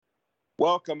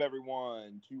Welcome,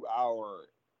 everyone, to our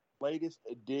latest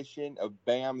edition of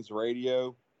BAMS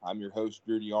Radio. I'm your host,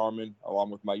 Drew DeArmond,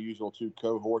 along with my usual two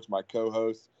cohorts, my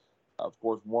co-hosts. Of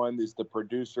course, one is the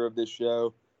producer of this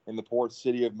show in the port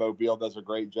city of Mobile, does a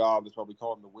great job. That's why we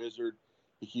call him the Wizard.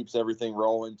 He keeps everything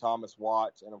rolling, Thomas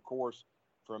Watts. And, of course,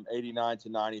 from 89 to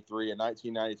 93, a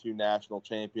 1992 national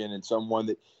champion and someone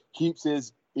that keeps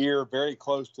his ear very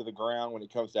close to the ground when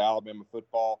it comes to Alabama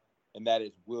football, and that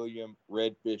is William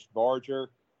Redfish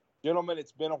Barger. Gentlemen,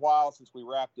 it's been a while since we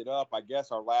wrapped it up. I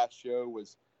guess our last show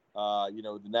was,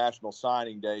 the National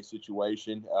Signing Day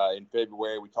situation in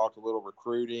February. We talked a little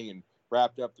recruiting and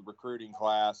wrapped up the recruiting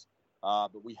class,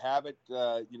 but we haven't,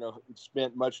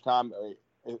 spent much time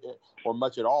or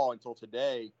much at all until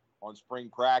today on spring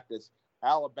practice.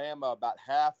 Alabama about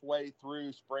halfway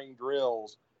through spring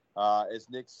drills as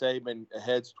Nick Saban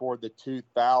heads toward the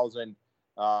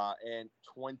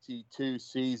 2022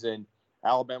 season.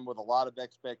 Alabama with a lot of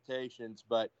expectations,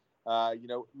 but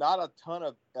not a ton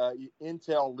of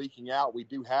intel leaking out. We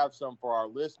do have some for our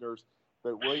listeners,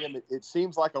 but William, it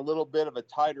seems like a little bit of a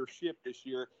tighter ship this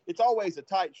year. It's always a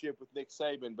tight ship with Nick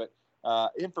Saban, but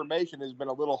information has been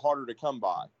a little harder to come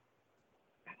by.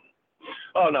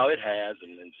 Oh no, it has,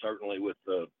 and certainly with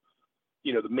the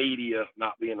media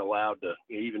not being allowed to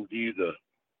even view the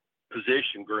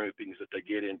position groupings that they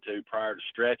get into prior to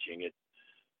stretching, it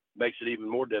makes it even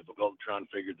more difficult to try and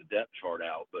figure the depth chart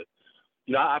out. But,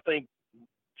 I think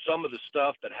some of the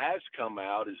stuff that has come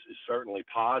out is certainly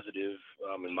positive,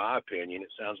 in my opinion.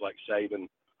 It sounds like Saban,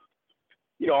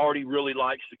 already really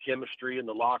likes the chemistry in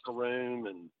the locker room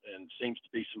and seems to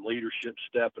be some leadership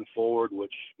stepping forward,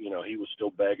 which, he was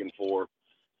still begging for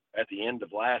at the end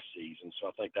of last season. So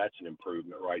I think that's an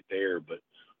improvement right there. But,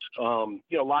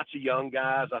 lots of young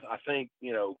guys. I think,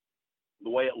 the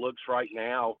way it looks right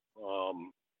now,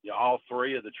 all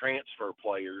three of the transfer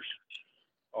players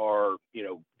are,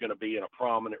 going to be in a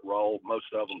prominent role,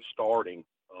 most of them starting.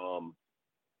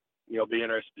 Be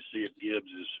interested to see if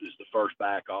Gibbs is the first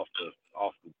back off the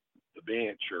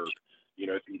bench, or,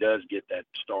 if he does get that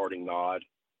starting nod.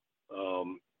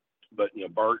 But,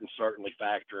 Burton's certainly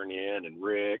factoring in, and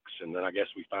Ricks, and then I guess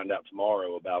we find out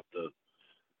tomorrow about the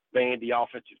Vandy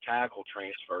offensive tackle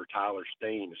transfer. Tyler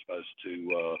Steen is supposed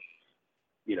to,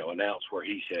 announce where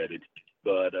he's headed.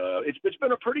 But it's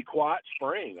been a pretty quiet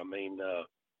spring. I mean,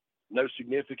 no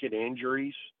significant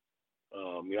injuries.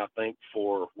 I think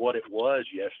for what it was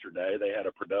yesterday, they had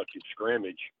a productive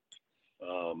scrimmage,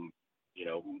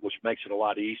 which makes it a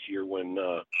lot easier when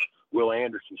Will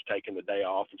Anderson's taking the day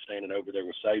off and standing over there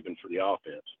with Saban for the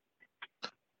offense.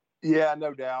 Yeah,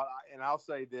 no doubt. And I'll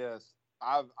say this: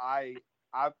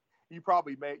 you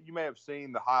may have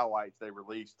seen the highlights they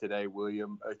released today,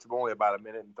 William. It's only about a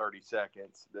minute and 30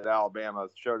 seconds that Alabama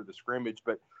showed of the scrimmage,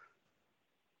 but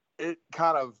it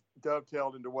kind of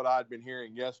dovetailed into what I'd been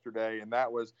hearing yesterday, and that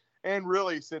was, and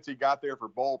really since he got there for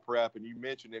bowl prep, and you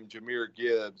mentioned him, Jahmyr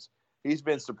Gibbs, he's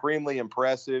been supremely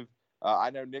impressive. I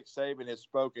know Nick Saban has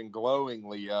spoken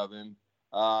glowingly of him,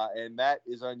 and that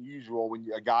is unusual when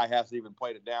a guy hasn't even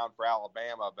played it down for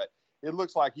Alabama, but it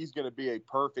looks like he's going to be a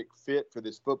perfect fit for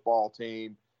this football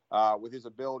team with his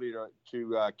ability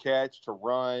to catch, to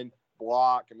run,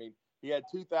 block. I mean, he had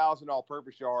 2,000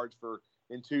 all-purpose yards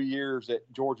in 2 years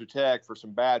at Georgia Tech for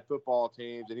some bad football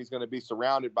teams, and he's going to be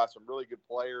surrounded by some really good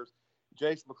players.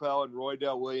 Jace McClellan,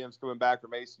 Roydell Williams coming back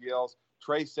from ACLs,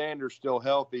 Trey Sanders still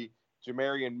healthy,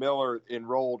 Jamarian Miller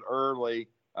enrolled early.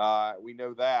 We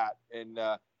know that, and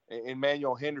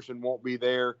Emmanuel Henderson won't be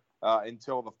there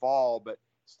until the fall, but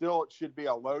still it should be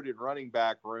a loaded running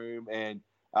back room, and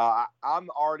I'm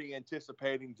already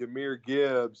anticipating Jahmyr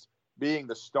Gibbs being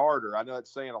the starter. I know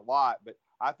it's saying a lot, but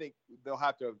I think they'll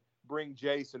have to bring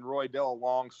Jace and Roydell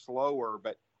along slower,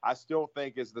 but I still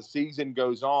think as the season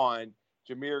goes on,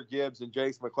 Jahmyr Gibbs and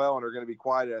Jace McClellan are going to be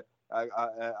quite a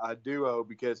duo,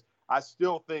 because I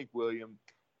still think, William,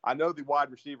 I know the wide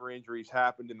receiver injuries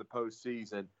happened in the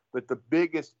postseason, but the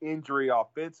biggest injury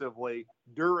offensively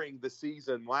during the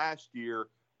season last year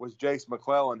was Jace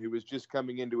McClellan, who was just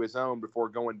coming into his own before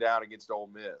going down against Ole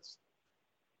Miss.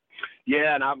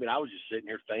 Yeah, and I mean, I was just sitting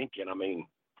here thinking, I mean,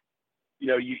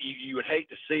 you would hate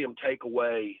to see him take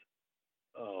away,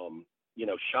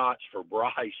 shots for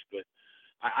Bryce, but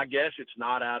I guess it's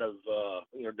not out of,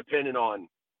 depending on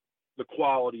the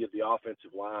quality of the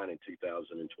offensive line in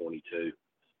 2022.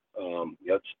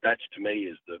 That's to me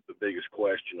is the biggest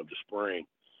question of the spring.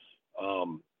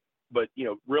 But,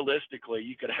 realistically,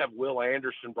 you could have Will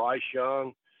Anderson, Bryce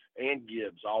Young, and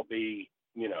Gibbs all be,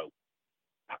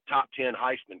 top 10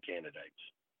 Heisman candidates.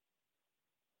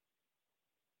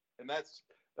 And that's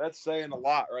saying a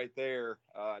lot right there,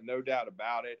 no doubt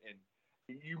about it. And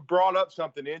You brought up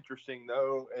something interesting,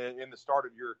 though, in the start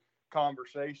of your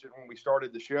conversation when we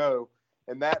started the show,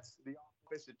 and that's the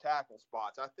offensive tackle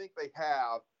spots. I think they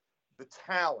have the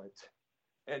talent,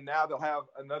 and now they'll have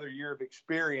another year of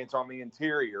experience on the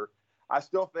interior. I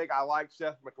still think I like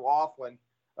Seth McLaughlin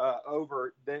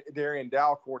over Darian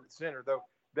Dalcourt at center, though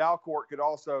Dalcourt could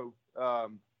also,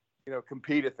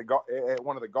 compete at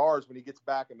one of the guards when he gets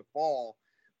back in the fall.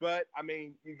 But, I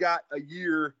mean, you got a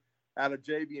year out of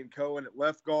Javian Cohen at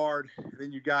left guard, and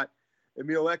then you got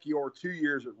Emil Ekiyor 2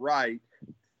 years at right.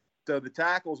 So the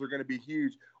tackles are going to be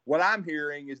huge. What I'm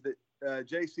hearing is that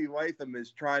J.C. Latham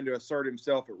is trying to assert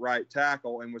himself at right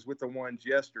tackle and was with the ones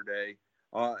yesterday,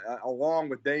 along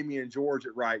with Damian George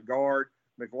at right guard.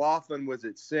 McLaughlin was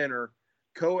at center.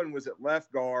 Cohen was at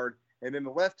left guard. And then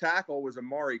the left tackle was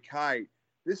Amari Kite.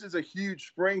 This is a huge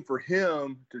spring for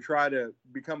him to try to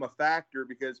become a factor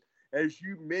because, as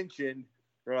you mentioned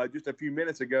just a few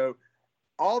minutes ago,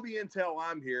 all the intel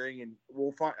I'm hearing, and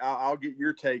I'll get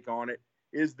your take on it,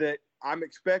 is that I'm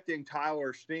expecting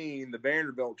Tyler Steen, the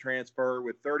Vanderbilt transfer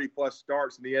with 30-plus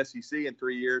starts in the SEC in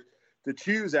 3 years, to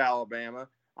choose Alabama.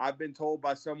 I've been told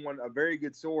by someone, a very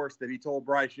good source, that he told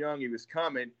Bryce Young he was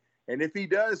coming. And if he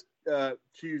does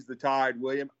choose the Tide,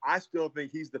 William, I still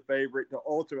think he's the favorite to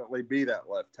ultimately be that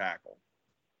left tackle.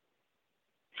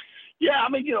 Yeah, I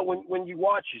mean, when you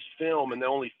watch his film, and the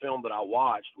only film that I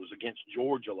watched was against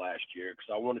Georgia last year because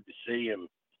I wanted to see him,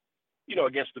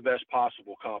 against the best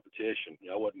possible competition.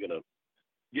 I wasn't going to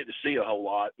get to see a whole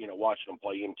lot, watching him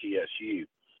play MTSU.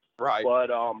 Right.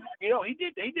 But,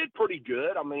 he did pretty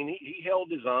good. I mean, he held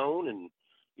his own and,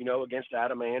 against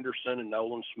Adam Anderson and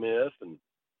Nolan Smith. And,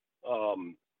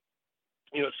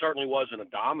 it certainly wasn't a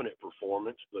dominant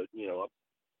performance, but,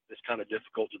 it's kind of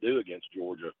difficult to do against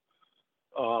Georgia.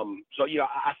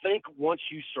 I think once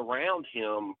you surround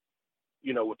him,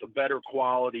 with a better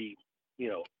quality,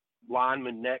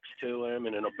 lineman next to him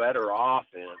and in a better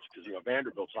offense, because,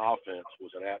 Vanderbilt's offense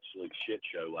was an absolute shit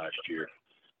show last year.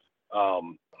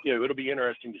 It'll be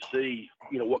interesting to see,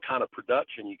 what kind of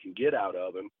production you can get out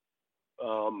of him.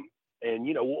 And,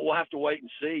 we'll have to wait and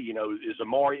see, if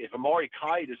Amari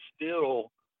Kite is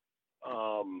still,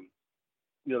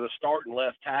 the starting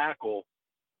left tackle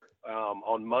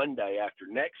on Monday after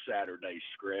next Saturday's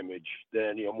scrimmage,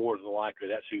 then, more than likely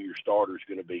that's who your starter is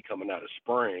going to be coming out of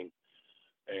spring.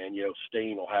 And,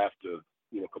 Steen will have to,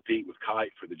 compete with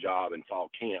Kite for the job in fall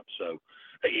camp. So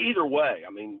either way,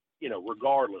 I mean,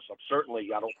 regardless, I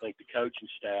don't think the coaching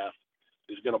staff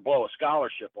is going to blow a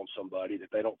scholarship on somebody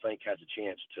that they don't think has a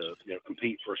chance to,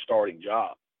 compete for a starting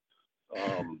job.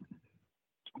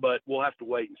 But we'll have to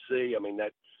wait and see. I mean,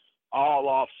 that all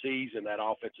off season, that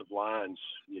offensive line's,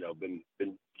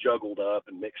 been juggled up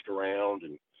and mixed around.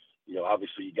 And,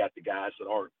 obviously you got the guys that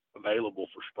aren't available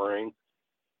for spring.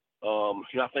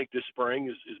 I think this spring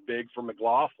is big for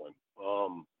McLaughlin.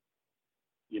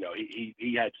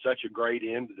 He had such a great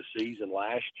end to the season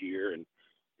last year, and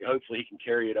hopefully he can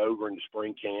carry it over into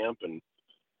spring camp and,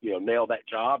 nail that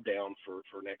job down for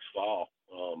next fall.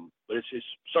 But it's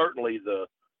certainly it's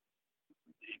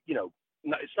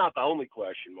not the only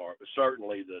question mark, but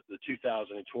certainly the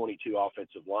 2022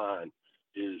 offensive line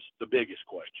is the biggest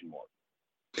question mark.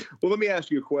 Well, let me ask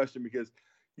you a question, because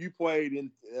you played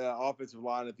in offensive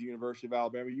line at the University of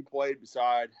Alabama. You played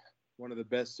beside one of the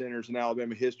best centers in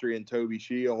Alabama history in Toby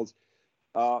Shields.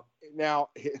 Now,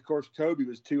 of course, Toby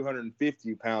was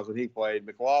 250 pounds when he played.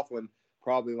 McLaughlin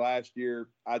probably last year,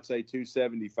 I'd say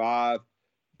 275.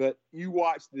 But you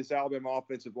watched this Alabama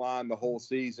offensive line the whole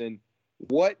season.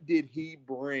 What did he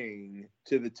bring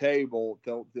to the table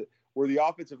where the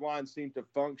offensive line seemed to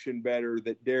function better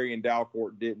that Darian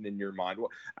Dalcourt didn't, in your mind? Well,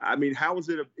 I mean, how was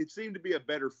it? It seemed to be a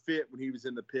better fit when he was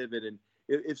in the pivot. And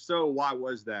if so, why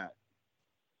was that?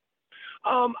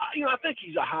 I think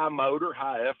he's a high motor,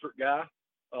 high effort guy.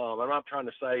 I'm not trying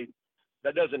to say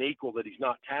that doesn't equal that he's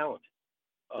not talented.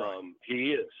 Right.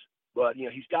 He is, but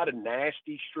he's got a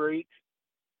nasty streak.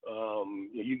 All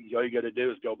you got to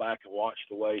do is go back and watch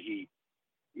the way he,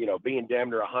 being damn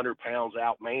near 100 pounds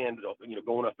outmanned,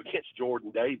 going up against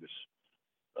Jordan Davis.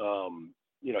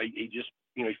 He just,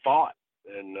 he fought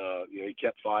and, he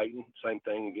kept fighting. Same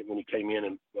thing when he came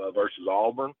in versus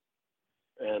Auburn.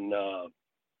 And, I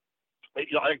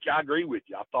agree with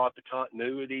you. I thought the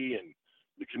continuity and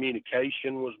the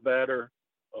communication was better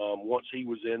once he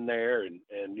was in there. And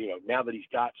now that he's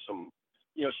got some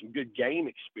good game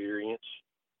experience,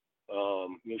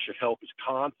 should help his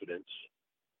confidence.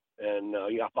 And,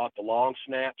 I thought the long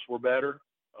snaps were better.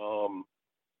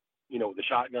 The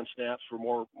shotgun snaps were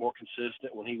more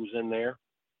consistent when he was in there.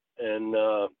 And,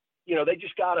 they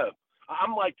just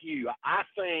I'm like you. I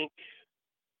think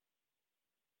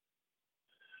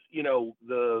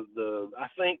I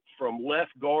think from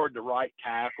left guard to right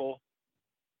tackle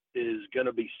is going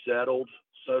to be settled,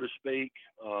 so to speak.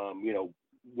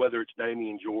 Whether it's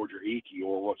Damian George or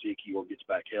Ekiyor once Ekiyor gets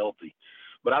back healthy.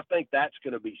 But I think that's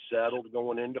going to be settled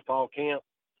going into fall camp.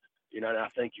 And I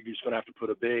think you're just going to have to put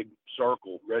a big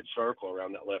red circle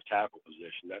around that left tackle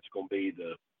position. That's going to be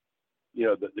the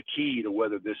key to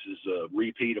whether this is a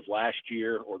repeat of last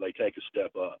year or they take a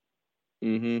step up.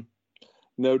 Mm-hmm.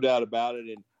 No doubt about it.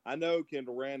 And I know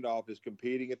Kendall Randolph is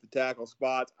competing at the tackle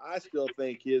spots. I still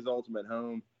think his ultimate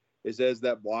home is as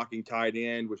that blocking tight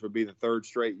end, which would be the third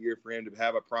straight year for him to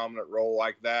have a prominent role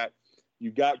like that.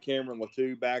 You've got Cameron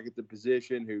Latou back at the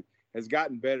position who has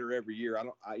gotten better every year.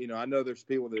 I know there's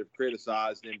people that have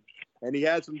criticized him, and he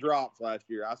had some drops last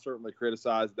year. I certainly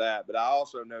criticized that, but I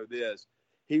also know this.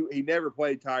 He never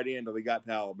played tight end until he got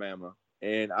to Alabama,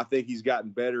 and I think he's gotten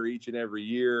better each and every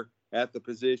year at the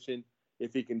position.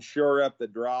 If he can shore up the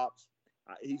drops,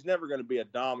 he's never going to be a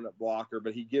dominant blocker,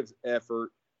 but he gives effort.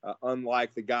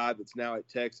 Unlike the guy that's now at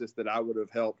Texas that I would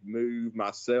have helped move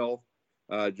myself,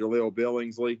 Jaleel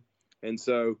Billingsley. And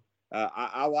so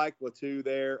I like Latou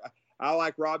there. I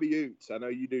like Robbie Oots. I know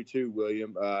you do too,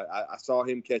 William. I saw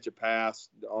him catch a pass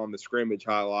on the scrimmage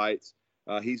highlights.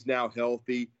 He's now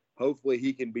healthy. Hopefully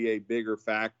he can be a bigger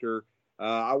factor.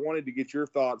 I wanted to get your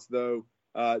thoughts, though,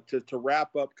 to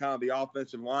wrap up kind of the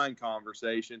offensive line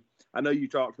conversation. I know you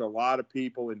talk to a lot of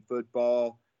people in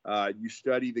football. You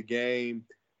study the game.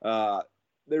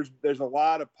 There's a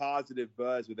lot of positive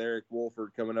buzz with Eric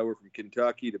Wolford coming over from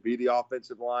Kentucky to be the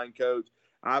offensive line coach.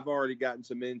 I've already gotten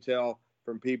some intel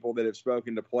from people that have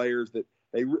spoken to players that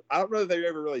I don't know if they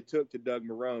ever really took to Doug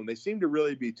Marrone. They seem to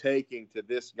really be taking to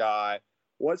this guy.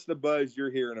 What's the buzz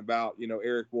you're hearing about,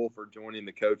 Eric Wolford joining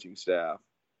the coaching staff?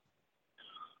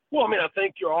 Well, I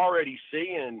think you're already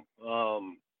seeing,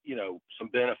 some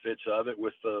benefits of it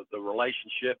with the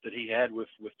relationship that he had with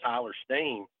Tyler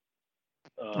Steen.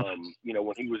 When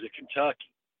he was at Kentucky.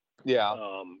 Yeah.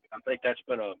 I think that's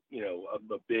been a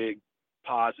big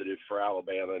positive for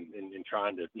Alabama in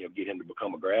trying to, get him to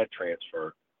become a grad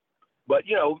transfer. But,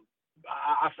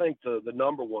 I think the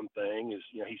number one thing is,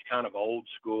 he's kind of old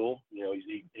school.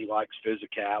 He likes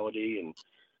physicality and,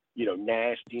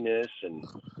 nastiness and,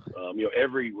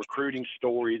 every recruiting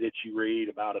story that you read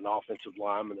about an offensive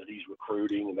lineman that he's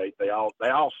recruiting, and they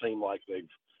all seem like they've,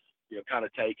 kind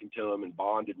of taken to him and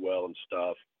bonded well and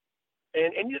stuff.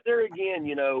 And there again,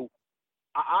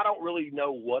 I don't really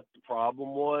know what the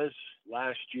problem was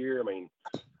last year.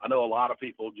 I know a lot of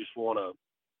people just want to,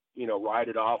 write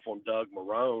it off on Doug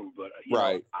Marrone, but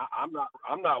right. I'm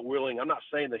not willing. I'm not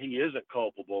saying that he isn't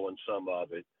culpable in some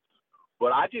of it,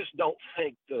 but I just don't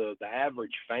think the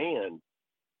average fan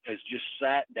has just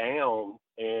sat down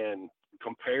and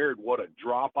compared what a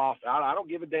drop off. I don't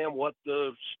give a damn what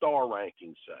the star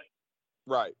rankings say.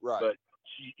 Right. But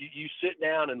you sit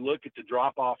down and look at the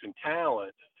drop off in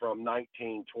talent from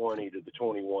 1920 to the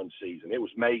 21 season. It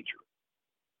was major.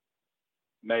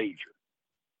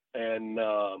 And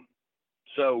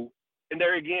and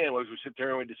there again, as we sit there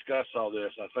and we discuss all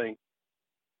this, I think,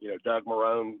 Doug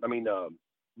Marrone,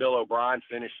 Bill O'Brien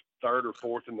finished third or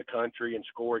fourth in the country in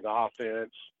scoring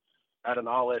offense, had an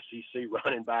all SEC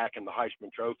running back and the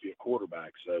Heisman Trophy at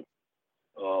quarterback. So,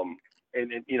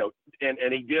 and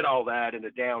he did all that in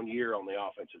a down year on the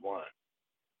offensive line.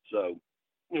 So,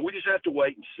 we just have to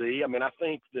wait and see. I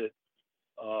think that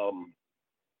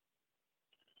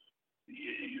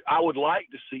I would like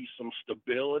to see some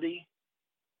stability,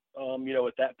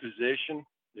 at that position.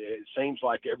 It seems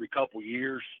like every couple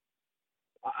years,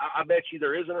 I bet you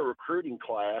there isn't a recruiting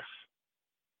class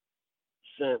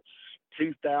since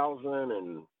 2000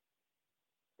 and,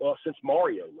 since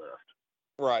Mario left.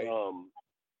 Right.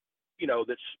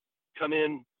 That's come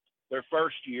in their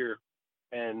first year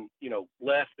and,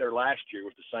 left their last year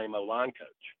with the same O-line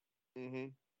coach. Mm-hmm.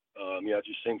 It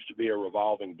just seems to be a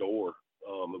revolving door.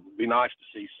 It would be nice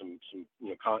to see some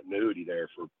continuity there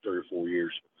for 3 or 4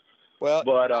 years. Well,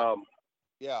 but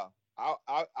yeah,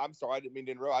 I'm sorry, I didn't mean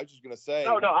to interrupt. I was just going to say.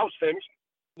 No, I was finished.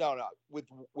 No, with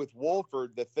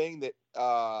Wolford, the thing that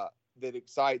that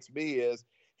excites me is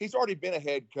he's already been a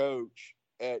head coach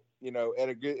at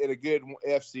a good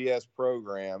FCS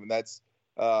program, and that's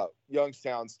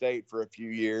Youngstown State for a few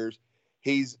years.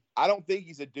 I don't think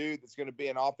he's a dude that's going to be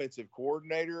an offensive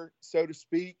coordinator, so to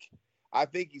speak. I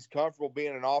think he's comfortable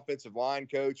being an offensive line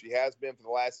coach. He has been for the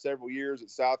last several years at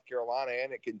South Carolina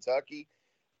and at Kentucky.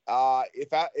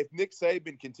 If Nick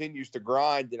Saban continues to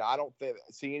grind, and I don't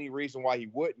see any reason why he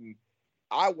wouldn't,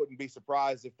 I wouldn't be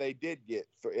surprised if they did get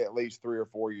at least 3 or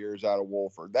 4 years out of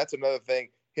Wolford. That's another thing.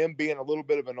 Him being a little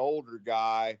bit of an older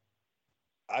guy,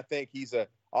 I think he's a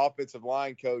offensive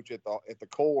line coach at the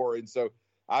core, and so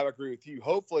I agree with you.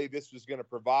 Hopefully, this was going to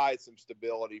provide some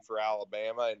stability for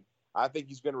Alabama, and I think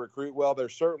he's going to recruit well. They're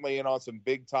certainly in on some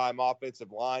big-time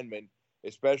offensive linemen,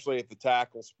 especially at the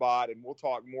tackle spot, and we'll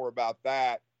talk more about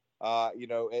that,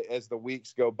 as the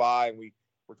weeks go by, and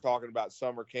we're talking about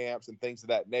summer camps and things of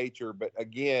that nature. But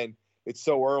again, it's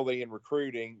so early in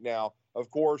recruiting. Now, of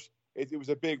course, it was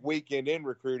a big weekend in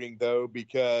recruiting, though,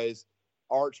 because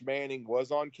Arch Manning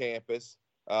was on campus,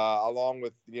 along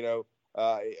with,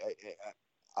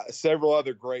 several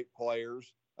other great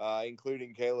players,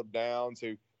 including Caleb Downs,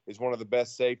 who is one of the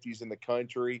best safeties in the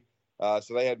country.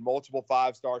 So they had multiple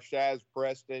five-star. Shaz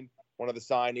Preston, one of the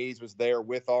signees, was there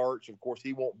with Arch. Of course,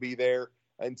 he won't be there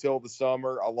until the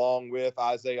summer, along with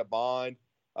Isaiah Bond.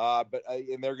 And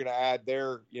they're going to add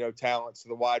their, talents to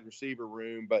the wide receiver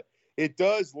room. But it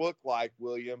does look like,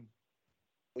 William,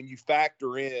 when you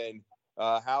factor in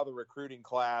how the recruiting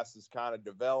class is kind of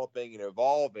developing and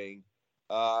evolving,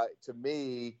 to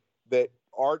me, that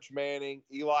Arch Manning,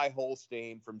 Eli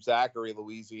Holstein from Zachary,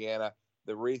 Louisiana,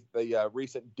 the recent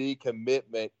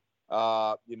decommitment,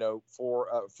 for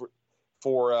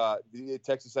the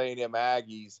Texas A&M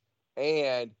Aggies,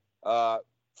 and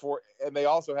they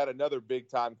also had another big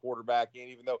time quarterback in,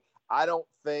 even though I don't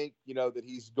think, that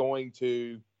he's going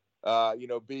to,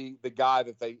 be the guy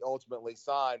that they ultimately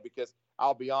sign, because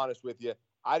I'll be honest with you,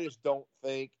 I just don't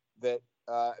think that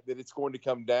it's going to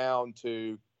come down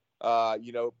to,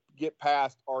 get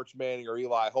past Arch Manning or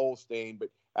Eli Holstein. But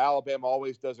Alabama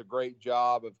always does a great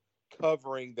job of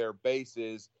covering their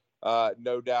bases,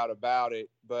 no doubt about it.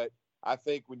 But I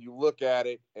think when you look at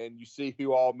it and you see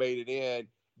who all made it in,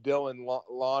 Dylan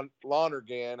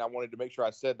Lonergan, I wanted to make sure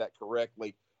I said that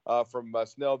correctly, from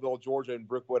Snellville, Georgia, and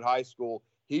Brookwood High School,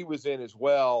 he was in as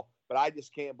well. But I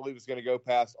just can't believe it's going to go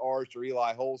past Arch or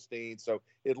Eli Holstein. So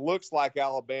it looks like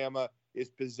Alabama is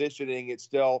positioning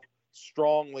itself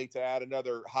strongly to add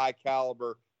another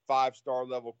high-caliber, five-star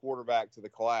level quarterback to the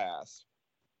class.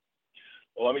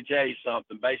 Well, let me tell you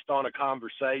something. Based on a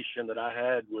conversation that I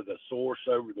had with a source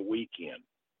over the weekend,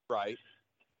 right?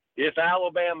 If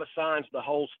Alabama signs the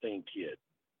Holstein kid,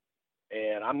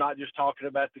 and I'm not just talking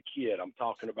about the kid, I'm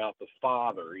talking about the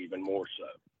father even more so.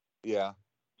 Yeah.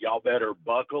 Y'all better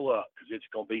buckle up, because it's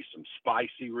going to be some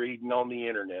spicy reading on the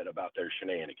internet about their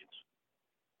shenanigans.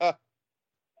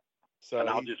 And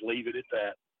I'll just leave it at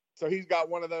that. So he's got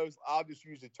one of those, I'll just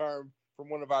use a term from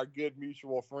one of our good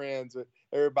mutual friends that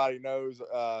everybody knows,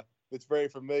 that's very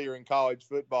familiar in college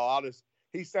football.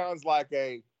 He sounds like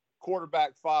a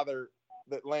quarterback father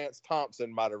that Lance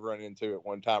Thompson might have run into at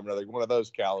one time or another, one of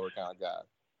those caliber kind of guys.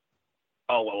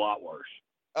 Oh, a lot worse.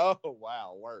 Oh,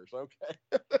 wow, worse. Okay.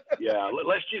 Yeah,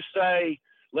 let's just say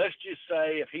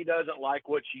if he doesn't like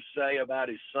what you say about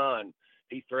his son,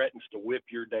 he threatens to whip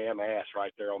your damn ass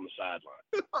right there on the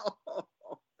sideline.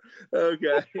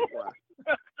 Okay. Wow.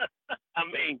 I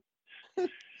mean,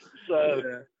 so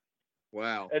yeah.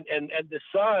 Wow. And the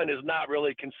son is not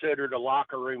really considered a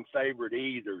locker room favorite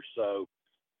either. So,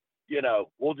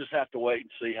 we'll just have to wait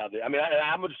and see how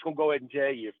I'm just gonna go ahead and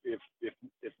tell you,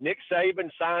 if Nick Saban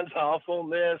signs off on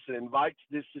this and invites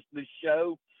this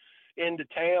show into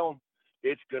town,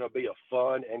 it's going to be a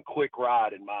fun and quick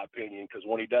ride, in my opinion, because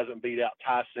when he doesn't beat out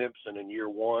Ty Simpson in year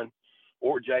one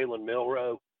or Jalen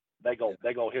Milroe, they're going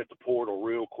to hit the portal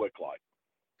real quick like.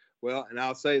 Well, and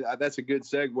I'll say that's a good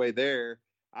segue there.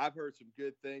 I've heard some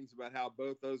good things about how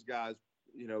both those guys,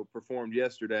 performed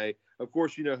yesterday. Of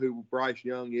course, you know who Bryce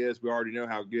Young is. We already know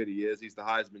how good he is. He's the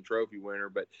Heisman Trophy winner.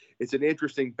 But it's an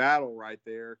interesting battle right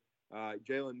there.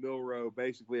 Jalen Milroe,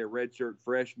 basically a redshirt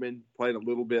freshman, played a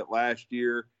little bit last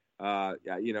year. I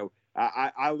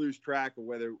lose track of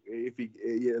whether if he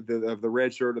of the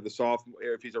red shirt or the sophomore,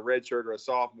 if he's a red shirt or a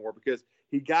sophomore, because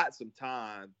he got some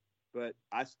time, but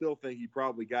I still think he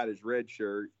probably got his red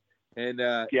shirt. And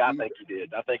I think he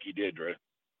did. I think he did, Drew.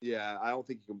 Yeah, I don't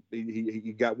think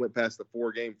he went past the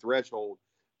 4-game threshold,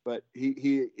 but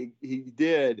he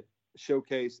did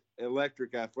showcase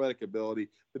electric athletic ability.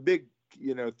 The big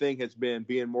thing has been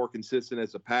being more consistent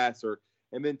as a passer,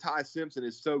 and then Ty Simpson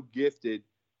is so gifted.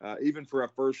 Even for a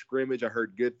first scrimmage, I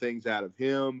heard good things out of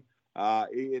him.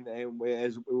 And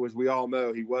as we all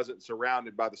know, he wasn't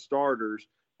surrounded by the starters.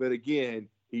 But again,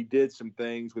 he did some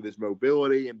things with his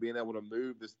mobility and being able to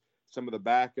move some of the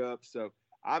backups. So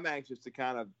I'm anxious to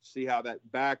kind of see how that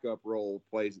backup role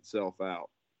plays itself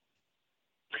out.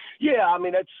 Yeah, I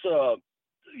mean, that's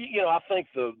I think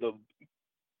the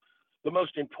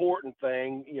most important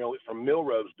thing, from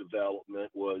Milroe's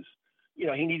development was,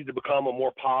 he needed to become a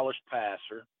more polished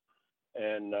passer.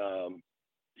 And,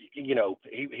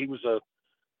 he was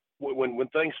when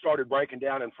things started breaking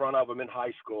down in front of him in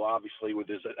high school, obviously with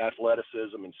his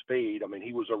athleticism and speed, I mean,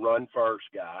 he was a run first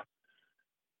guy.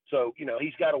 So,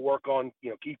 he's got to work on,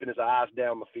 keeping his eyes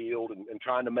down the field and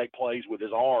trying to make plays with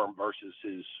his arm versus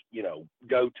his,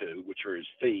 go-to, which are his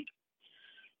feet.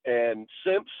 And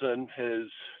Simpson has,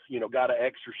 got to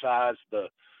exercise the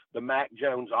Mac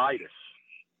Jones-itis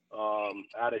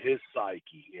out of his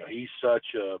psyche. He's such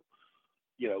a,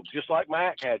 just like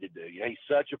Mac had to do. He's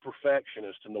such a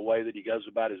perfectionist in the way that he goes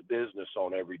about his business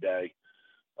on every day.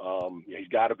 He's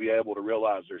got to be able to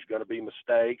realize there's going to be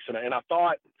mistakes. And I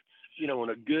thought, in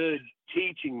a good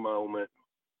teaching moment,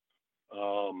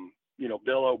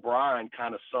 Bill O'Brien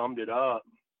kind of summed it up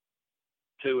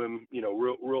to him,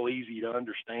 real easy to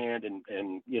understand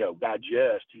and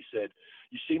digest. He said,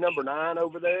 "You see number 9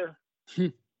 over there?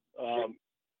 He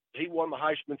won the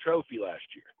Heisman Trophy last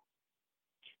year.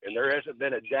 And there hasn't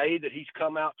been a day that he's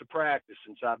come out to practice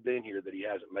since I've been here that he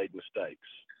hasn't made mistakes."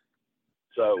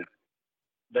 So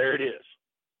there it is.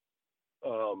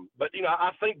 But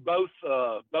I think both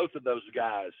of those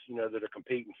guys, that are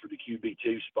competing for the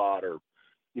QB2 spot are,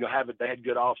 they had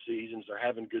good off seasons. They're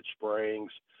having good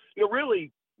springs.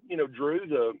 Really, Drew,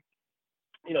 the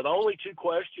only 2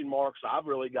 question marks I've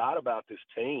really got about this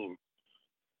team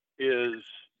is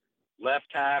left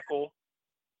tackle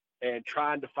and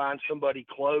trying to find somebody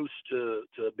close to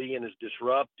being as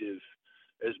disruptive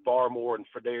as Barmore and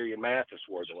Fedarian Mathis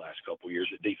were the last couple of years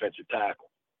at defensive tackle.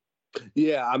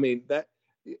 Yeah, I mean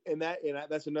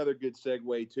that's another good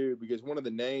segue too, because one of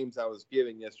the names I was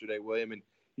giving yesterday, William, and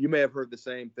you may have heard the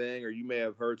same thing or you may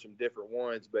have heard some different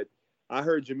ones, but I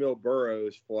heard Jamil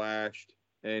Burroughs flashed,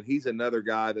 and he's another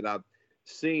guy that I've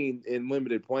seen in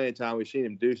limited playing time. We've seen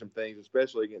him do some things,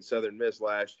 especially against Southern Miss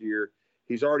last year.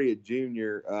 He's already a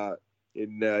junior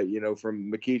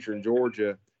from McEachern,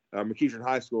 Georgia, McEachern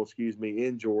High School,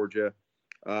 in Georgia,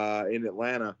 in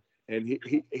Atlanta. And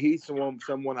he's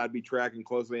someone I'd be tracking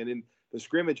closely. And in the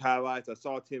scrimmage highlights, I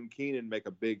saw Tim Keenan make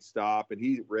a big stop, and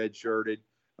he redshirted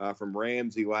from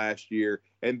Ramsey last year.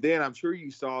 And then I'm sure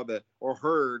you saw or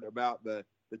heard about the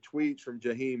tweets from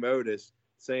Jaheim Otis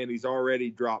saying he's already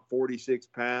dropped 46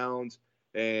 pounds.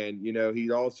 And,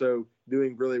 he's also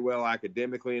doing really well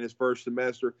academically in his first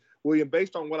semester. William,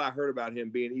 based on what I heard about him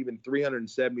being even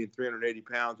 370 and 380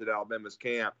 pounds at Alabama's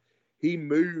camp, he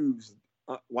moves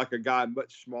like a guy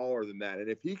much smaller than that. And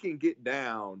if he can get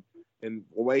down in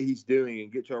the way he's doing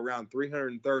and get to around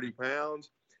 330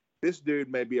 pounds, this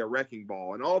dude may be a wrecking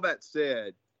ball. And all that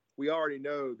said, we already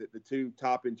know that the 2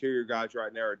 top interior guys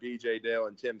right now are DJ Dale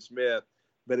and Tim Smith.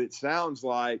 But it sounds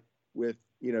like with,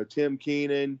 Tim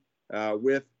Keenan,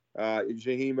 with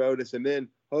Jaheim Otis, and then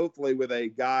hopefully with a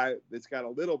guy that's got a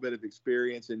little bit of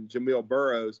experience in Jamil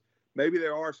Burroughs, maybe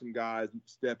there are some guys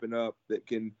stepping up that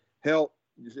can help,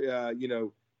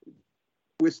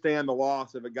 withstand the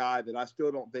loss of a guy that I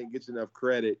still don't think gets enough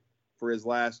credit for his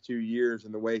last 2 years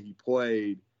and the way he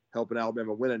played, helping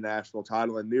Alabama win a national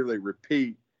title and nearly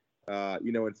repeat, in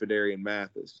Fedarian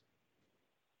Mathis.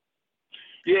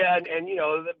 Yeah, and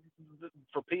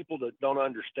for people that don't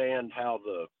understand how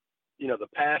the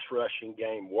pass rushing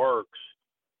game works,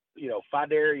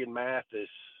 Fedarian Mathis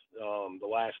the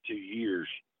last 2 years,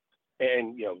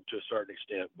 and to a certain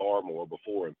extent Barmore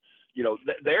before him,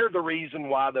 they're the reason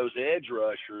why those edge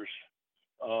rushers,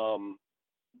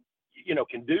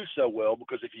 can do so well,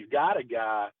 because if you've got a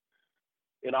guy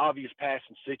in obvious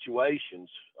passing situations,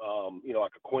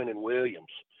 like a Quinnen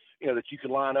Williams, that you can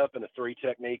line up in a 3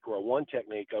 technique or a 1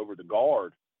 technique over the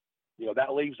guard,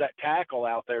 that leaves that tackle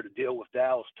out there to deal with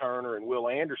Dallas Turner and Will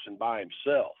Anderson by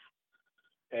himself.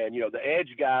 And, the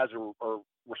edge guys are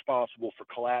responsible for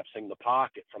collapsing the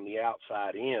pocket from the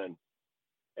outside in.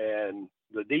 And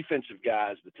the defensive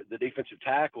guys, the defensive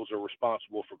tackles are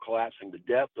responsible for collapsing the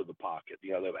depth of the pocket.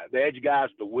 The edge guys,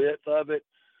 the width of it,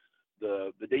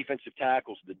 the defensive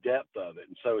tackles, the depth of it.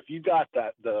 And so if you've got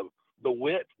the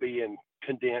width being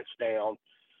condensed down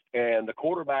and the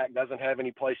quarterback doesn't have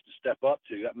any place to step up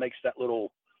to, that makes that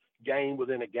little game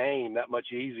within a game that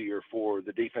much easier for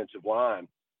the defensive line.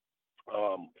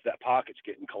 If that pocket's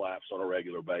getting collapsed on a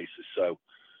regular basis. So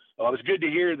it's good to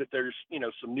hear that there's,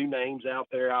 some new names out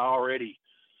there. I already,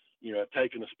 have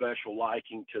taken a special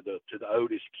liking to the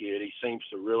Otis kid. He seems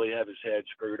to really have his head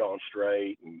screwed on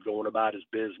straight and going about his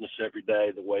business every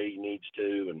day the way he needs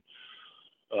to. And,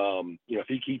 if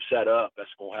he keeps that up, that's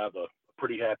going to have a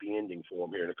pretty happy ending for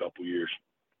him here in a couple of years.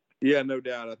 Yeah, no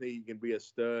doubt. I think he can be a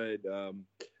stud,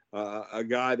 a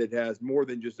guy that has more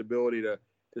than just ability to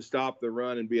stop the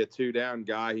run and be a 2-down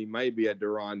guy. He may be a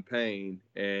Deron Payne.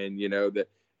 And,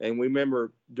 and we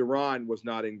remember Deron was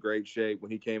not in great shape when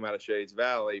he came out of Shades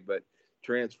Valley, but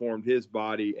transformed his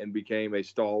body and became a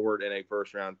stalwart and a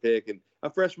first-round pick and a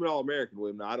freshman All-American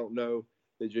with him. Now, I don't know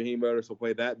that Jaheim Otis will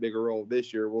play that big a role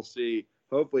this year. We'll see.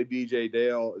 Hopefully, DJ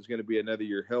Dale is going to be another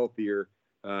year healthier.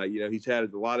 He's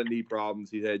had a lot of knee problems.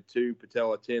 He's had 2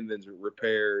 patella tendons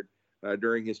repaired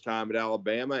during his time at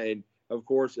Alabama. And, of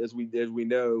course, as we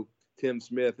know, Tim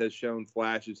Smith has shown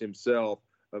flashes himself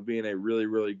of being a really,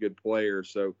 really good player.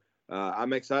 So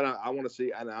I'm excited. I want to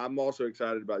see, and I'm also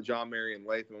excited about John Marion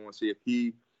Latham. I want to see if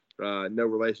he, no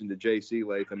relation to J.C.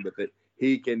 Latham, but that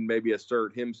he can maybe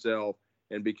assert himself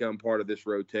and become part of this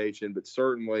rotation. But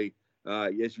certainly,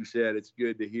 as you said, it's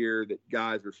good to hear that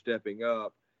guys are stepping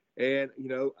up. And,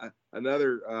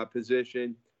 another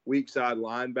position, weak side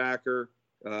linebacker.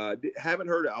 Haven't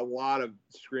heard a lot of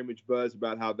scrimmage buzz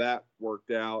about how that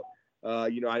worked out.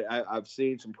 I've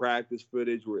seen some practice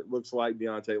footage where it looks like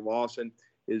Deontay Lawson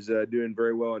is doing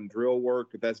very well in drill work,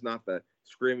 but that's not the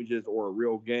scrimmages or a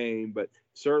real game. But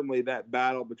certainly that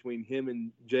battle between him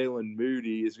and Jalen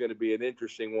Moody is going to be an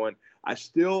interesting one. I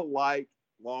still like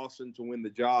Lawson to win the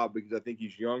job because I think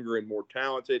he's younger and more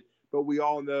talented, but we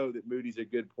all know that Moody's a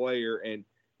good player, and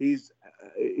he's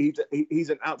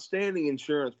an outstanding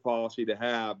insurance policy to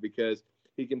have because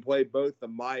he can play both the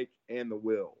mic and the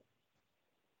will.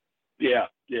 Yeah.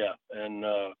 And,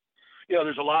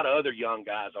 there's a lot of other young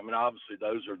guys. I mean, obviously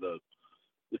those are the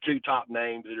 2 top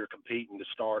names that are competing to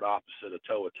start opposite of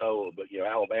Toa Toa. But,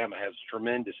 Alabama has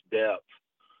tremendous depth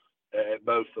at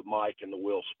both the Mike and the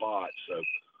Will spots. So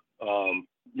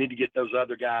need to get those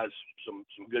other guys some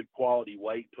good quality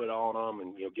weight put on them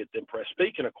and, get them pressed.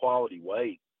 Speaking of quality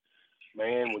weight,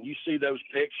 man, when you see those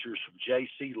pictures of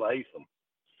J.C. Latham,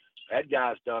 that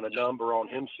guy's done a number on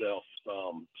himself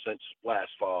since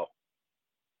last fall.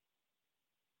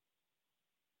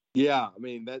 Yeah, I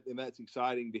mean that's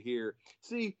exciting to hear.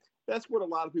 See, that's what a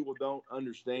lot of people don't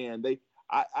understand.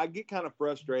 I get kind of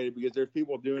frustrated because there's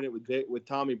people doing it with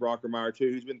Tommy Brockermeyer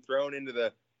too, who's been thrown into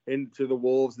the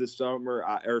Wolves this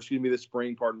this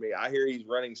spring. Pardon me. I hear he's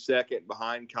running second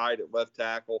behind Kite at left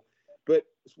tackle, but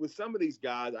with some of these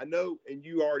guys, I know, and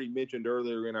you already mentioned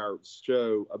earlier in our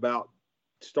show about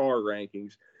star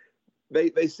rankings.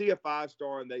 They see a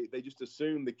 5-star and they just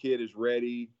assume the kid is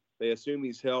ready. They assume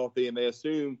he's healthy, and they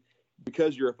assume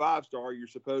because you're a 5-star, you're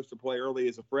supposed to play early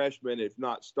as a freshman, if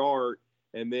not start,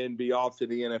 and then be off to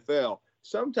the NFL.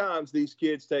 Sometimes these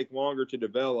kids take longer to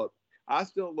develop. I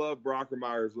still love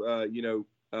Brockermeyer's,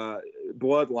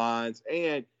 bloodlines,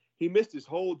 and he missed his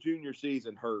whole junior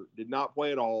season hurt, did not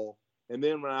play at all. And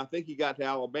then when I think he got to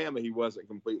Alabama, he wasn't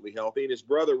completely healthy, and his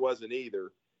brother wasn't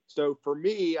either. So for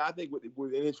me, I think,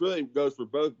 and it really goes for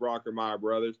both Brockermeyer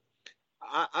brothers,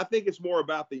 I think it's more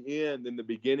about the end than the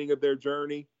beginning of their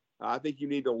journey. I think you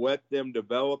need to let them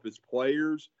develop as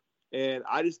players. And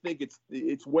I just think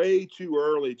it's way too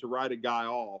early to write a guy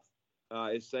off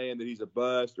as saying that he's a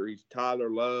bust or he's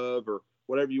Tyler Love or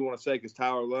whatever you want to say, because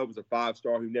Tyler Love was a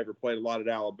 5-star who never played a lot at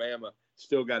Alabama,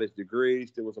 still got his degree,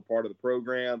 still was a part of the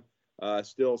program,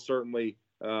 still certainly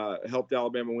helped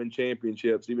Alabama win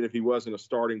championships. Even if he wasn't a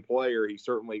starting player, he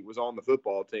certainly was on the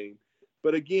football team.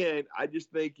 But again, I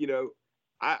just think,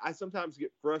 I sometimes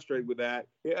get frustrated with that.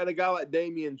 And a guy like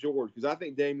Damian George, because I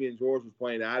think Damian George was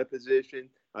playing out of position.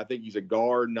 I think he's a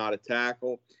guard, not a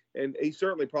tackle. And he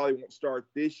certainly probably won't start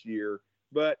this year.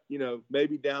 But,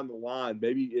 maybe down the line,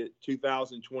 maybe in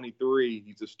 2023,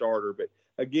 he's a starter. But,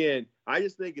 again, I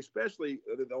just think especially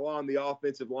along the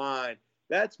offensive line,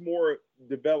 that's more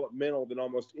developmental than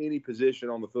almost any position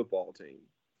on the football team.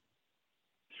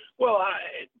 Well,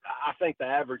 I think the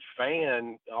average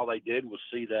fan, all they did was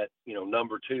see that,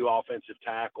 number 2 offensive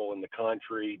tackle in the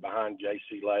country behind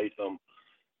J.C. Latham,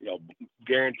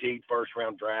 guaranteed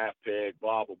first-round draft pick,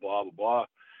 blah, blah, blah, blah, blah.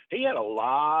 He had a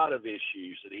lot of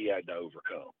issues that he had to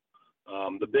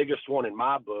overcome. The biggest one in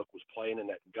my book was playing in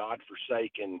that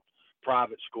godforsaken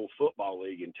private school football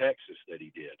league in Texas that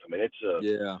he did. I mean, it's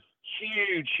a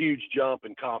huge, huge jump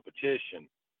in competition.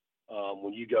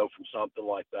 When you go from something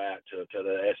like that to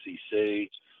the SEC,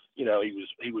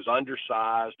 he was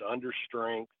undersized,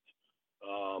 understrength.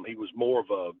 He was more of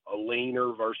a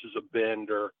leaner versus a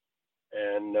bender.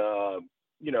 And,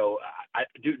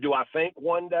 do I think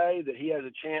one day that he has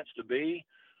a chance to be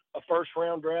a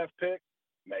first-round draft pick?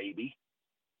 Maybe.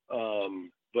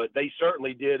 But they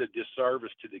certainly did a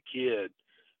disservice to the kid,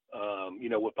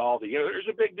 with all the – there's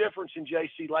a big difference in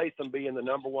J.C. Latham being the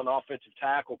number 1 offensive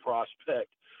tackle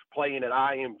prospect playing at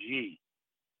IMG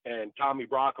and Tommy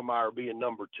Brockermeyer being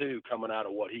number 2 coming out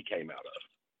of what he came out of.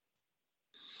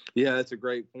 Yeah, that's a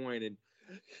great point. And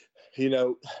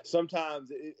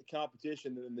Sometimes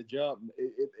competition and the jump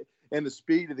and the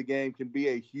speed of the game can be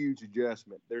a huge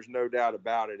adjustment. There's no doubt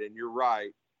about it. And you're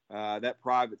right. That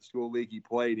private school league he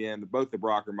played in, both the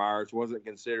Brockermeyers, wasn't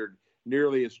considered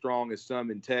nearly as strong as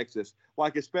some in Texas.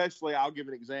 Like, especially, I'll give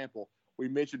an example. We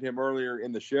mentioned him earlier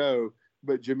in the show,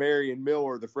 but Jamarian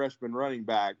Miller, the freshman running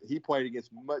back, he played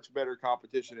against much better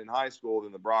competition in high school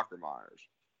than the Brockermeyers.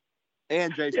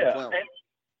 And Jason Clellan.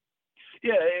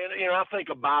 Yeah, and I think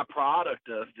a byproduct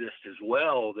of this as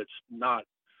well that's not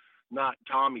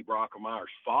Tommy Brockermeyer's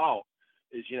fault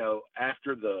is,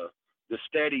 after the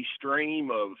steady stream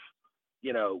of,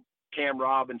 Cam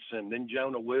Robinson, then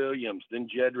Jonah Williams, then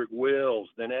Jedrick Wills,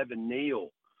 then Evan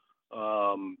Neal,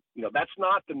 that's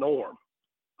not the norm.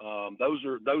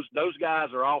 Those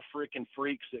guys are all freaking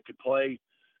freaks that could play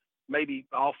maybe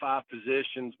all 5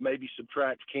 positions, maybe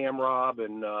subtract Cam Rob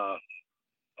and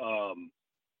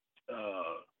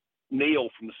Neal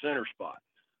from the center spot.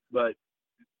 But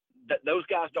those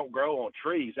guys don't grow on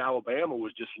trees. Alabama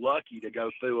was just lucky to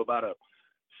go through about a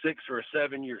 6 or a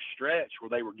 7 year stretch where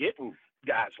they were getting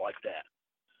guys like that.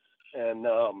 And,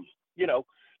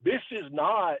 this is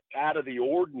not out of the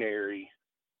ordinary,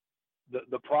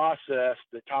 the process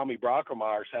that Tommy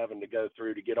Brockermeyer's having to go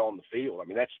through to get on the field. I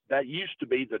mean, that used to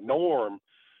be the norm,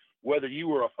 whether you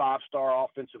were a 5-star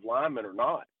offensive lineman or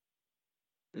not.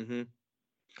 Mm-hmm.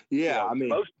 Yeah. I mean,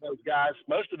 most of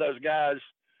those guys,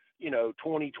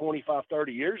 20, 25,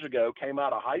 30 years ago came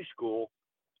out of high school,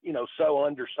 so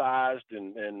undersized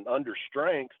and under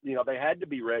strength, they had to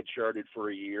be redshirted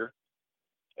for a year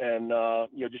and,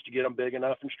 just to get them big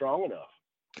enough and strong enough.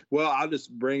 Well, I'll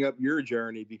just bring up your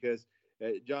journey because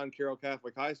at John Carroll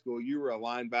Catholic High School, you were a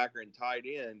linebacker and tight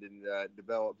end and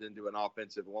developed into an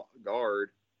offensive guard.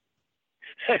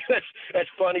 That's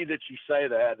funny that you say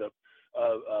that.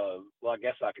 Well, I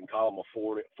guess I can call him a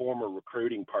former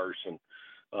recruiting person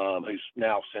who's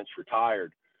now since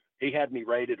retired. He had me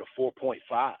rated a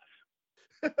 4.5,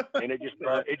 and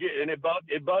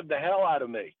it bugged the hell out of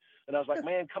me. And I was like,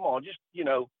 man, come on, just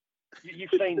you've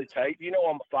seen the tape.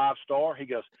 I'm a 5-star. He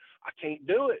goes, I can't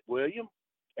do it, William.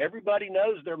 Everybody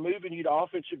knows they're moving you to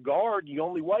offensive guard. You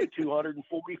only weigh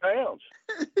 240 pounds.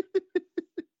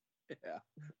 Yeah,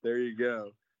 there you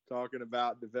go. Talking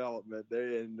about development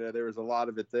there, and there was a lot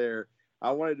of it there. I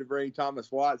wanted to bring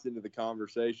Thomas Watts into the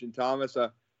conversation. Thomas,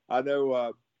 I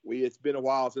know it's been a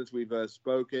while since we've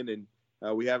spoken, and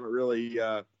we haven't really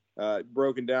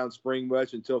broken down spring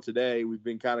much until today. We've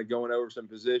been kind of going over some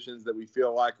positions that we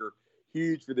feel like are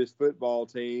huge for this football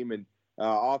team, and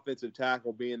offensive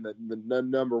tackle being the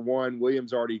number one.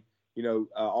 Williams already,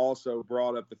 also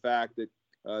brought up the fact that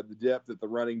the depth at the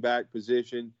running back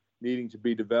position needing to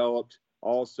be developed.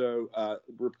 Also,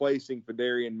 replacing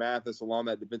Fadarian Mathis along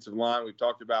that defensive line. We've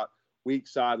talked about weak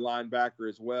side linebacker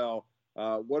as well.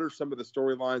 What are some of the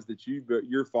storylines that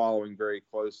you're following very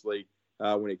closely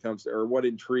when it comes to, or what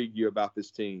intrigued you about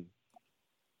this team?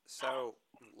 So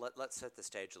let's set the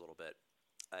stage a little bit.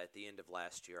 At the end of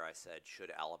last year, I said,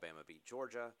 should Alabama beat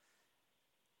Georgia?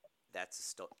 That's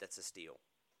a steal.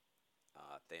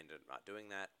 They ended up not doing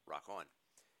that. Rock on.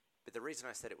 But the reason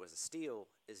I said it was a steal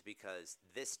is because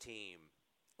this team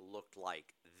looked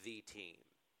like the team,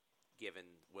 given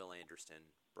Will Anderson,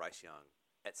 Bryce Young,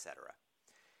 etc.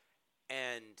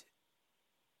 And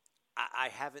I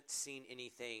haven't seen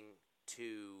anything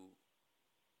to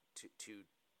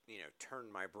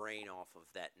turn my brain off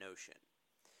of that notion.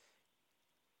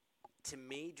 To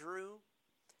me, Drew,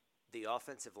 the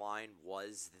offensive line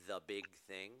was the big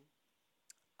thing.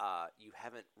 You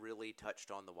haven't really touched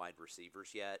on the wide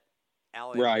receivers yet.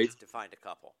 Alabama needs to find a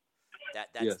couple.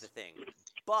 That's the thing.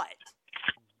 But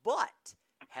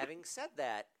having said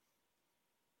that,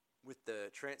 with the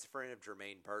transferring of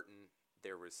Jermaine Burton,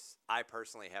 I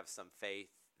personally have some faith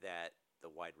that the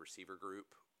wide receiver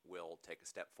group will take a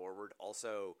step forward.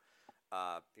 Also,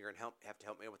 you're gonna have to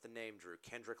help me with the name, Drew.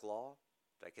 Kendrick Law.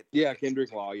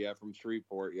 Kendrick Law. Yeah, from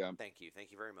Shreveport. Yeah. Thank you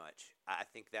very much. I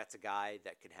think that's a guy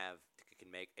that can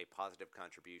make a positive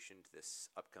contribution to this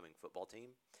upcoming football team.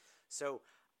 So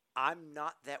I'm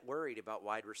not that worried about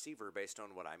wide receiver based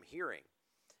on what I'm hearing.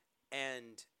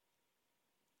 And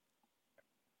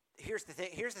here's the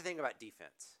thing about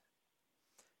defense.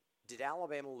 Did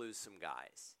Alabama lose some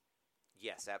guys?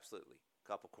 Yes, absolutely. A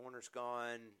couple corners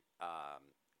gone.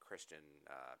 Christian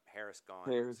Harris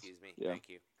gone. Excuse me. Yeah. Thank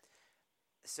you.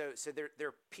 So there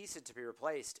are pieces to be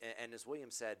replaced, and as William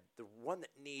said, the one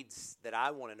that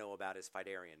I want to know about is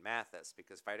Fidarian Mathis,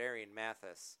 because Fidarian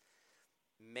Mathis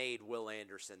made Will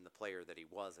Anderson the player that he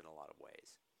was in a lot of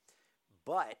ways.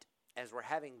 But as we're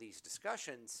having these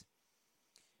discussions,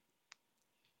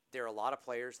 there are a lot of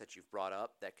players that you've brought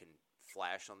up that can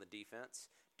flash on the defense.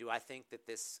 Do I think that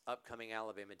this upcoming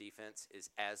Alabama defense is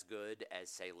as good as,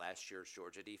 say, last year's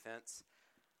Georgia defense?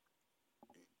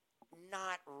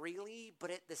 Not really,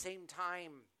 but at the same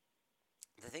time,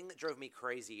 the thing that drove me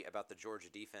crazy about the Georgia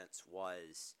defense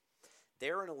was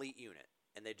they're an elite unit,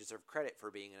 and they deserve credit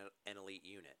for being an elite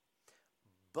unit.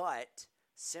 But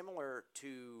similar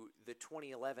to the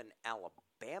 2011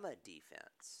 Alabama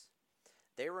defense,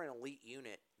 they were an elite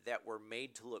unit that were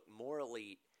made to look more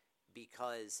elite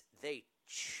because they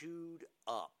chewed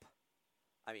up,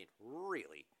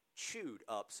 really chewed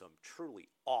up some truly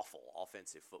awful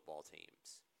offensive football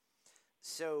teams.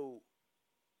 So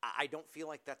I don't feel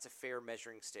like that's a fair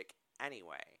measuring stick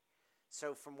anyway.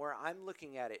 So from where I'm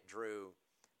looking at it, Drew,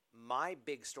 my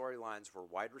big storylines were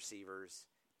wide receivers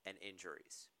and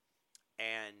injuries.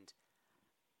 And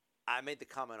I made the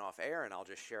comment off air, and I'll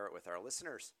just share it with our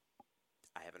listeners.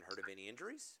 I haven't heard of any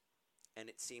injuries, and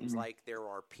it seems like there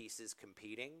are pieces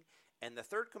competing. And the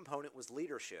third component was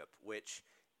leadership, which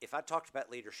if I talked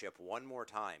about leadership one more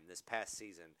time this past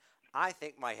season, I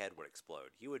think my head would explode.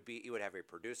 You would have a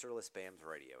producerless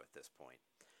BAMSRadio at this point.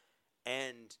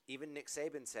 And even Nick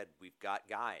Saban said, we've got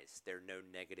guys. There are no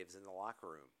negatives in the locker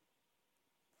room.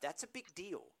 That's a big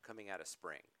deal coming out of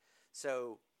spring.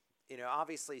 So,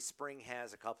 obviously spring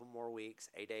has a couple more weeks,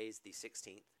 8 days, the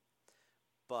 16th.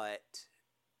 But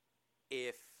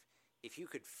if you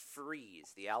could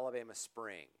freeze the Alabama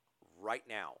spring right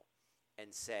now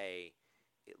and say,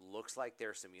 it looks like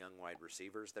there's some young wide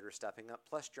receivers that are stepping up,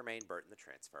 plus Jermaine Burton, the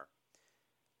transfer.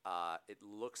 It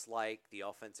looks like the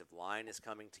offensive line is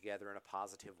coming together in a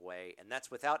positive way, and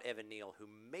that's without Evan Neal, who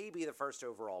may be the first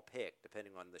overall pick,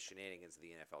 depending on the shenanigans of the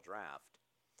NFL draft.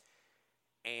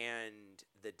 And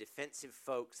the defensive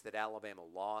folks that Alabama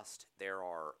lost, there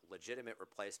are legitimate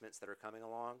replacements that are coming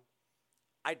along.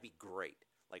 I'd be great.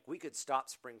 Like, we could stop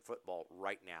spring football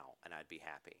right now, and I'd be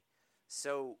happy.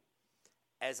 So,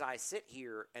 as I sit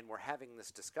here and we're having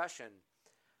this discussion,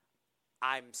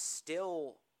 I'm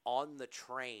still on the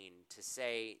train to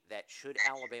say that should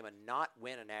Alabama not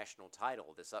win a national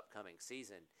title this upcoming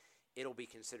season, it'll be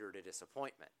considered a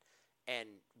disappointment. And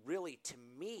really, to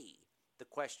me, the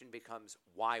question becomes,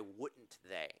 why wouldn't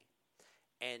they?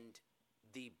 And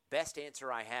the best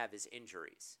answer I have is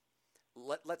injuries.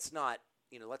 Let's not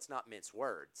mince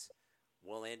words.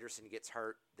 Will Anderson gets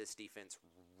hurt, this defense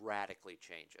radically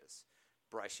changes.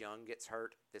 Bryce Young gets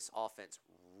hurt, this offense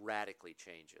radically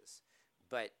changes.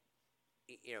 But,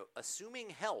 assuming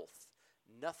health,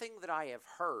 nothing that I have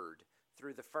heard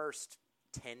through the first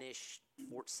 10-ish,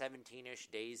 17-ish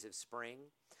days of spring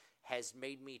has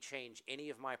made me change any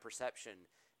of my perception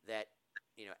that,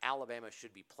 Alabama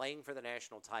should be playing for the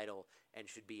national title and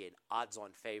should be an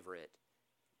odds-on favorite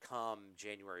come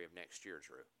January of next year,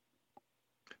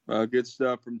 Drew. Good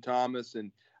stuff from Thomas.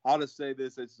 And I'll just say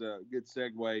this, it's a good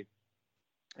segue,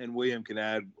 and William can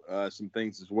add some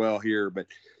things as well here. But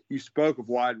you spoke of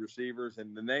wide receivers,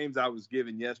 and the names I was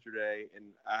given yesterday, and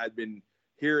I had been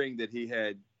hearing that he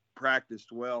had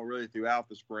practiced well really throughout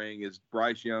the spring, is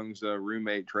Bryce Young's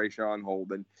roommate, Trayshawn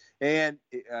Holden. And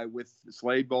with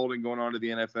Slade Bolden going on to the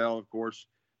NFL, of course,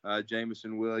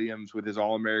 Jameson Williams with his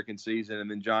All-American season,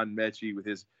 and then John Mechie with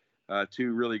his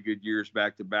 2 really good years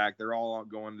back-to-back. They're all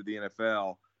going to the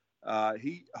NFL.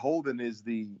 Holden is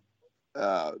the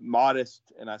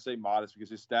modest, and I say modest because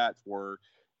his stats were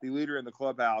the leader in the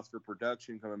clubhouse for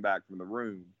production coming back from the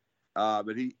room.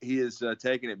 But he is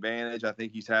taking advantage. I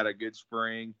think he's had a good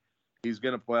spring. He's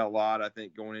going to play a lot, I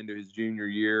think, going into his junior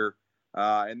year.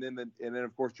 And then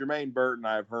of course, Jermaine Burton,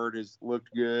 I've heard, has looked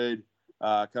good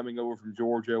coming over from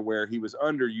Georgia, where he was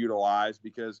underutilized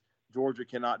because Georgia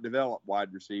cannot develop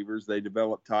wide receivers. They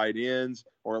develop tight ends,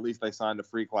 or at least they signed a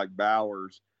freak like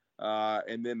Bowers.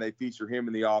 And then they feature him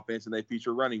in the offense, and they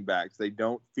feature running backs. They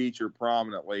don't feature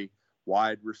prominently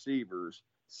wide receivers.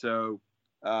 So,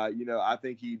 I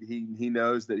think he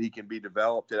knows that he can be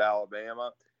developed at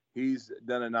Alabama. He's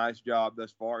done a nice job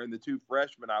thus far. And the 2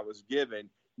 freshmen I was given,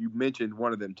 you mentioned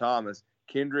one of them, Thomas,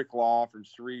 Kendrick Law from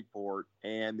Shreveport,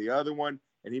 and the other one,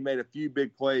 and he made a few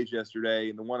big plays yesterday,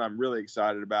 and the one I'm really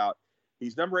excited about,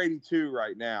 he's number 82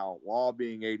 right now, Law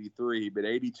being 83, but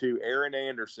 82, Aaron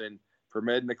Anderson from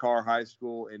Edna Carr High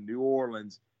School in New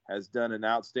Orleans has done an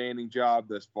outstanding job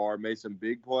thus far, made some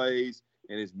big plays,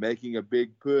 and is making a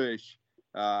big push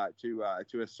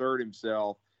to assert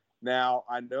himself. Now,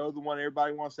 I know the one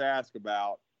everybody wants to ask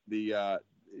about,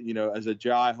 as a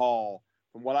Jai Hall.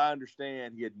 From what I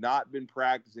understand, he had not been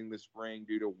practicing this spring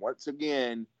due to, once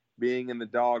again, being in the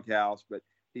doghouse, but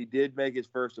he did make his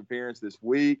first appearance this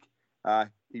week.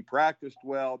 He practiced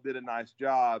well, did a nice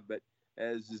job, but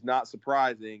as is not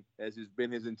surprising, as has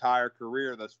been his entire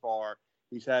career thus far,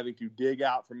 he's having to dig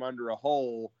out from under a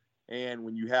hole. And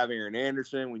when you have Aaron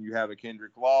Anderson, when you have a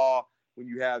Kendrick Law, when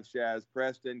you have Shaz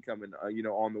Preston coming,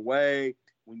 on the way,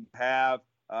 when you have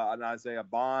an Isaiah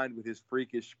Bond with his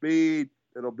freakish speed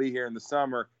that'll be here in the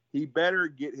summer, he better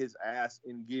get his ass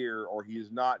in gear or he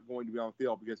is not going to be on the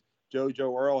field, because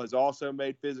JoJo Earl has also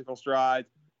made physical strides.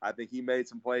 I think he made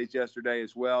some plays yesterday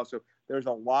as well. So there's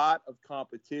a lot of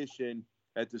competition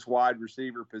at this wide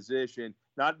receiver position,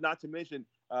 not to mention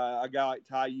a guy like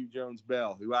Tyu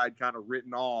Jones-Bell, who I'd kind of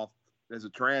written off as a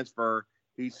transfer.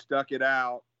 He stuck it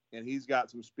out, and he's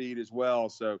got some speed as well.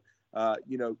 So,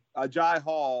 Ajay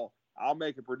Hall, I'll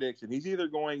make a prediction. He's either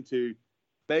going to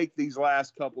make these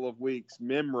last couple of weeks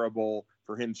memorable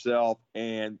for himself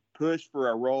and push for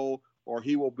a role, or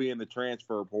he will be in the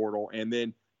transfer portal. And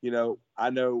then, I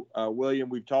know, William,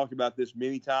 we've talked about this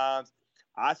many times.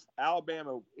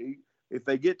 Alabama, if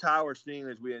they get Tyler Steen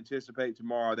as we anticipate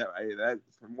tomorrow, that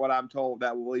from what I'm told,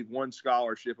 that will leave one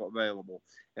scholarship available,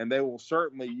 and they will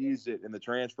certainly use it in the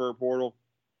transfer portal.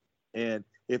 And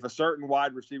if a certain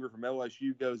wide receiver from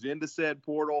LSU goes into said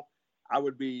portal, I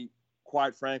would be,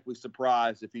 quite frankly,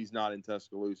 surprised if he's not in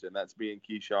Tuscaloosa, and that's being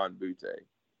Keyshawn Butte.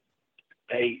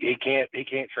 Hey, he can't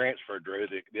transfer, Drew.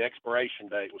 The expiration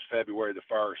date was February the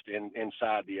 1st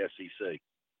inside the SEC.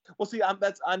 Well, see, I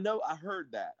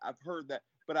heard that. I've heard that.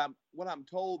 But what I'm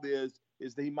told is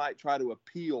that he might try to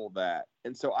appeal that.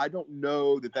 And so I don't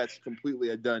know that that's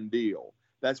completely a done deal.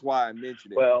 That's why I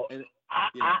mentioned it. Well,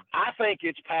 I think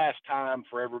it's past time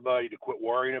for everybody to quit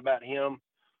worrying about him.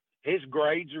 His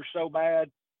grades are so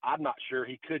bad, I'm not sure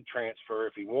he could transfer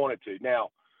if he wanted to.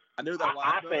 Now, I knew that.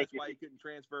 That's why he couldn't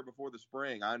transfer before the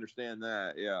spring. I understand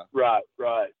that. Yeah. Right.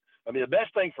 I mean, the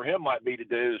best thing for him might be to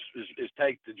do is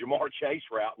take the Jamar Chase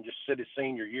route and just sit his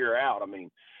senior year out. I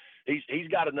mean, he's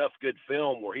got enough good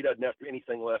film where he doesn't have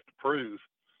anything left to prove.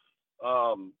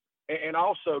 And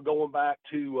also going back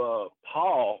to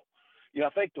Hall, I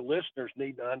think the listeners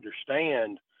need to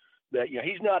understand that,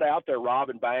 he's not out there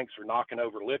robbing banks or knocking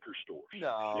over liquor stores.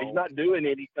 No. He's not doing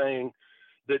anything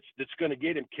that's going to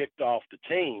get him kicked off the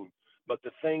team. But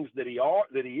the things that he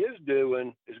is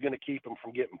doing is going to keep him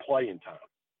from getting playing time.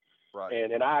 Right.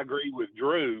 And I agree with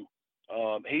Drew.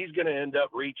 He's going to end up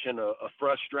reaching a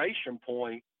frustration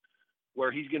point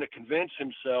where he's going to convince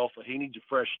himself that he needs a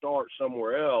fresh start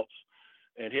somewhere else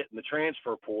and hitting the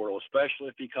transfer portal, especially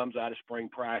if he comes out of spring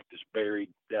practice buried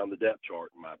down the depth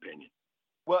chart, in my opinion.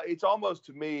 Well, it's almost,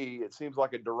 to me, it seems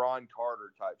like a Deron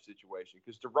Carter type situation,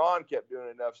 because Deron kept doing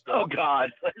enough stuff. Oh,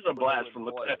 God, there's a blast from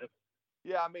the past.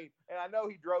 Yeah, I mean, and I know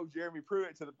he drove Jeremy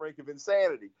Pruitt to the brink of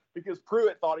insanity, because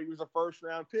Pruitt thought he was a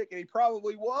first-round pick, and he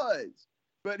probably was.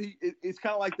 But it's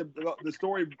kind of like the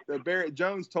story that Barrett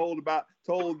Jones told,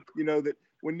 that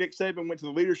when Nick Saban went to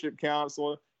the leadership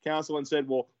council and said,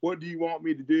 well, what do you want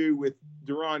me to do with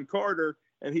Deron Carter?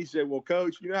 And he said, well,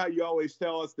 Coach, you know how you always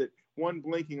tell us that one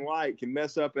blinking light can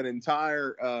mess up an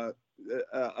entire,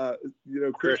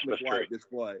 Christmas light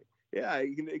display. Yeah,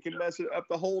 it can mess up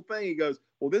the whole thing. He goes,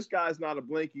 well, this guy's not a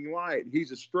blinking light.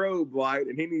 He's a strobe light,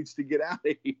 and he needs to get out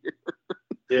of here.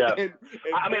 Yeah.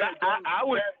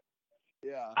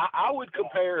 I would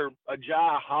compare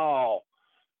Ajay Hall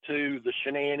to the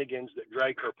shenanigans that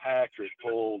Dre Kirkpatrick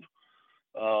pulled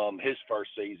his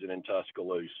first season in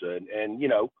Tuscaloosa. And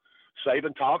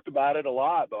Saban talked about it a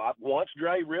lot, but once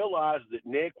Dre realized that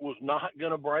Nick was not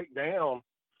going to break down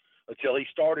until he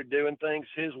started doing things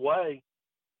his way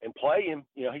and play him,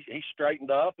 he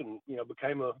straightened up and,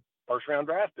 became a first-round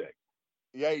draft pick.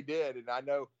 Yeah, he did. And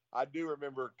I do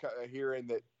remember hearing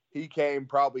that he came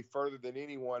probably further than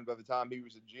anyone by the time he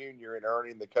was a junior and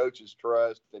earning the coach's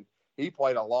trust. And he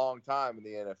played a long time in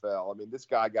the NFL. I mean, this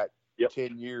guy got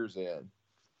 10 years in.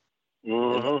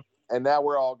 Mm-hmm. And now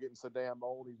we're all getting so damn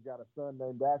old. He's got a son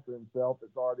named after himself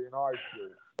that's already in our school.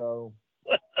 So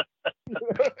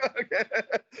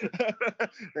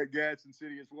at Gadsden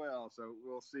City as well. So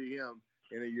we'll see him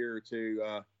in a year or two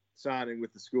signing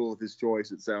with the school of his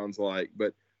choice, it sounds like.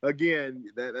 But again,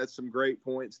 that's some great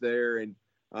points there. And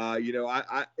I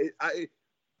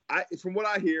from what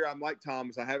I hear, I'm like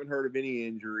Thomas. I haven't heard of any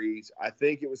injuries. I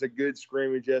think it was a good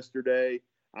scrimmage yesterday.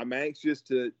 I'm anxious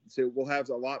to we'll have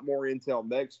a lot more intel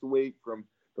next week from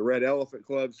the Red Elephant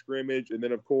Club scrimmage. And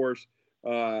then, of course,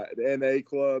 the NA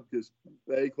Club, because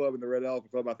the A Club and the Red Elephant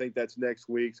Club, I think that's next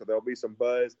week. So there'll be some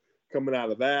buzz coming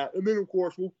out of that. And then, of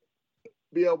course, we'll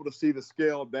be able to see the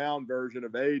scaled down version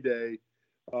of A-Day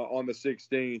on the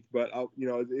 16th. But,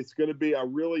 it's going to be a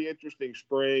really interesting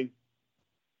spring.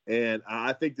 And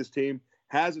I think this team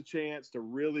has a chance to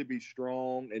really be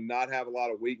strong and not have a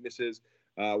lot of weaknesses.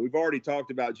 We've already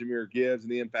talked about Jahmyr Gibbs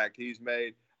and the impact he's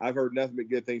made. I've heard nothing but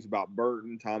good things about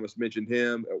Burton. Thomas mentioned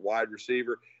him at wide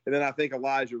receiver. And then I think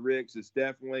Elijah Ricks is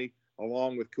definitely,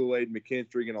 along with Kool-Aid and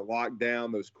McKinstry, going to lock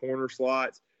down those corner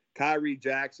slots. Kyrie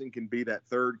Jackson can be that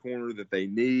third corner that they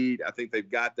need. I think they've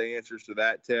got the answers to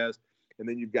that test. And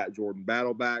then you've got Jordan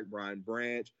Battleback, Brian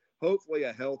Branch, hopefully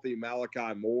a healthy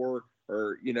Malachi Moore,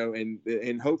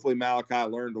 and hopefully Malachi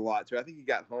learned a lot too. I think he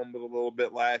got humbled a little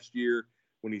bit last year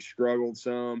when he struggled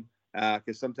some.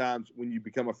 Because sometimes when you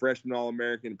become a freshman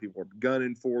All-American and people are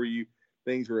gunning for you,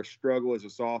 things are a struggle as a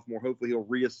sophomore. Hopefully he'll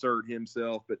reassert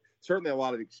himself, but certainly a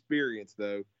lot of experience,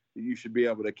 though, that you should be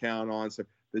able to count on. So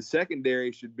the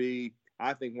secondary should be,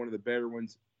 I think, one of the better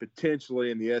ones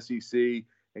potentially in the SEC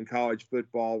and college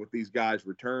football with these guys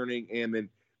returning. And then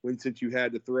since you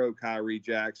had to throw Kyrie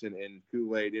Jackson and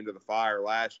Kool-Aid into the fire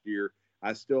last year,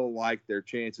 I still like their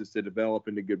chances to develop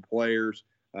into good players.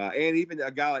 And even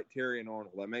a guy like Terrion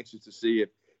Arnold, I'm anxious to see if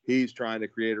he's trying to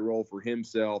create a role for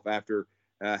himself after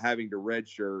having to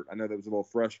redshirt. I know that was a little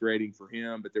frustrating for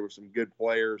him, but there were some good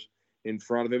players in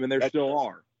front of him, and there still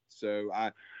are. So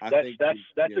I think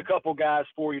that's a couple guys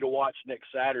for you to watch next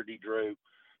Saturday, Drew.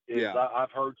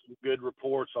 I've heard some good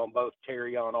reports on both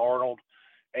Terrion Arnold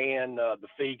and the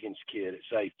Fegans kid at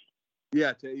safety.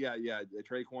 Yeah,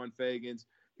 Traquan Fegans.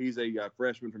 He's a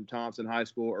freshman from Thompson High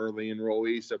School, early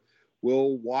enrollee. So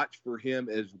we'll watch for him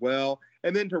as well.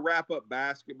 And then to wrap up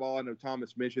basketball, I know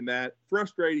Thomas mentioned that.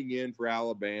 Frustrating end for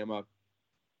Alabama.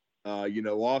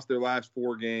 Lost their last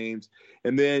 4 games.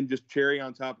 And then just cherry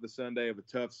on top of the Sunday of a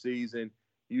tough season,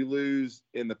 you lose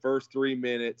in the first 3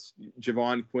 minutes,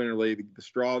 Javon Quinterly, the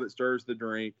straw that stirs the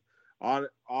drink.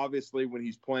 Obviously, when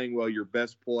he's playing well, your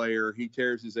best player, he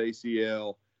tears his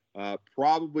ACL.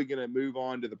 Probably going to move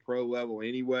on to the pro level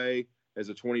anyway as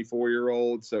a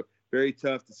 24-year-old. So very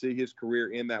tough to see his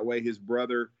career end that way. His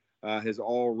brother has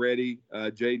already,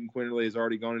 Jaden Quinterly has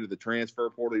already gone into the transfer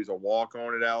portal. He's a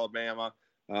walk-on at Alabama.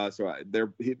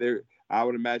 I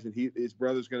would imagine his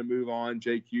brother's going to move on.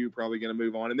 JQ probably going to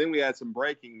move on. And then we had some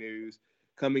breaking news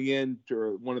coming in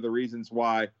to one of the reasons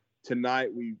why tonight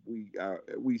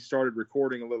we started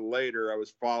recording a little later. I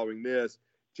was following this.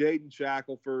 Jaden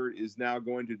Shackelford is now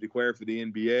going to declare for the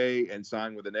NBA and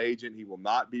sign with an agent. He will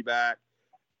not be back.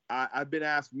 I've been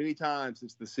asked many times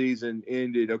since the season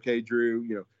ended, okay,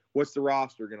 Drew, what's the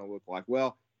roster going to look like?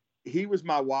 Well, he was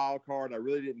my wild card. I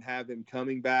really didn't have him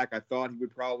coming back. I thought he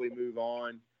would probably move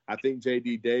on. I think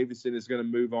J.D. Davison is going to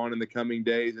move on in the coming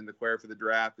days and declare for the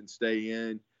draft and stay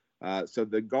in. So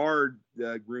the guard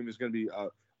room is going to be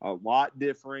a lot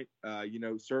different.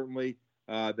 Certainly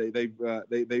they've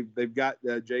got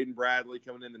Jaden Bradley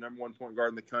coming in, the number 1 point guard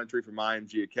in the country from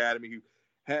IMG Academy, who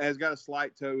has got a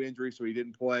slight toe injury, so he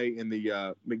didn't play in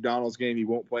the McDonald's game. He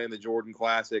won't play in the Jordan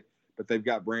Classic. But they've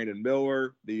got Brandon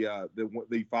Miller, the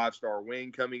 5-star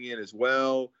wing, coming in as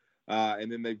well.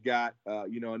 And then they've got,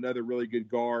 another really good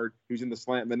guard who's in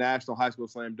the National High School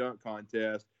Slam Dunk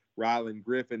Contest, Rylan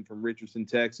Griffin from Richardson,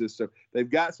 Texas. So they've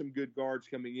got some good guards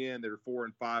coming in that are 4-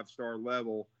 and 5-star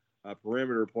level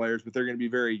perimeter players, but they're going to be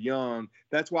very young.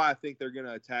 That's why I think they're going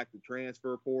to attack the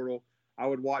transfer portal. I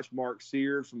would watch Mark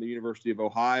Sears from the University of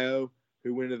Ohio,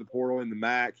 who went into the portal in the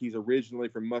MAC. He's originally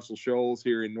from Muscle Shoals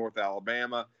here in North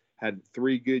Alabama. Had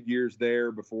 3 good years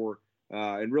there before,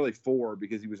 and really 4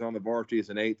 because he was on the varsity as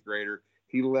an 8th grader.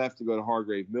 He left to go to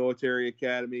Hargrave Military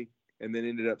Academy and then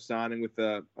ended up signing with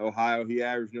Ohio. He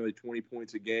averaged nearly 20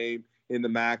 points a game in the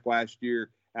MAC last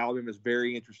year. Alabama's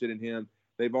very interested in him.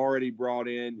 They've already brought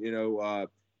in,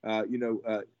 Jalen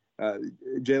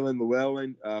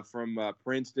Llewellyn from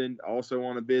Princeton, also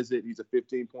on a visit. He's a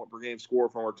 15-point per game scorer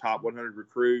from our top 100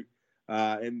 recruit.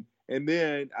 And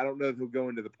then I don't know if he'll go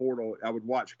into the portal. I would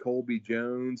watch Colby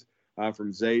Jones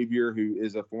from Xavier, who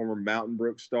is a former Mountain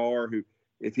Brook star, who,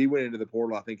 if he went into the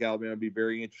portal, I think Alabama would be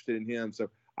very interested in him. So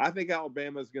I think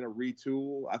Alabama is going to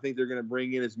retool. I think they're going to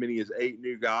bring in as many as 8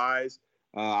 new guys.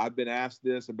 I've been asked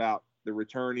this about the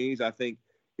returnees. I think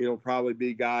it'll probably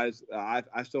be guys. I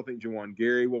still think Juwan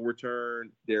Gary will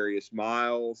return, Darius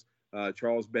Miles,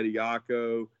 Charles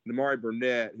Bediako, Namari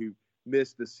Burnett, who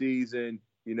missed the season,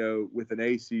 with an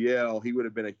ACL. He would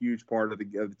have been a huge part of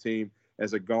the team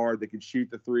as a guard that could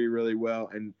shoot the 3 really well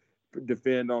and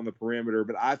defend on the perimeter.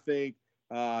 But I think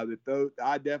I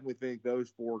definitely think those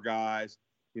 4 guys,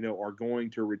 are going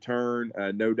to return.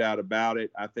 No doubt about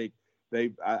it. I think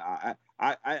I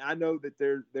know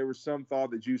that there was some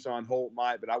thought that Juson Holt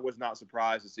might, but I was not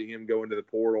surprised to see him go into the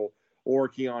portal, or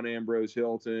Keon Ambrose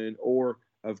Hilton, or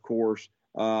of course,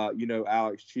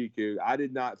 Alex Chiku. I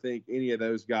did not think any of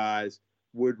those guys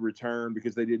would return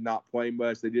because they did not play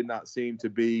much. They did not seem to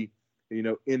be,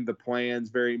 in the plans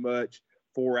very much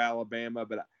for Alabama.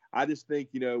 But I just think,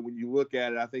 when you look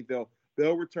at it, I think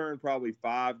they'll return probably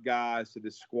 5 guys to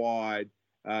the squad,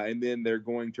 and then they're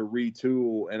going to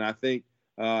retool. And I think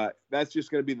that's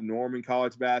just going to be the norm in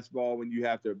college basketball when you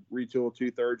have to retool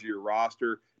 2/3 of your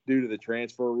roster due to the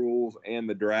transfer rules and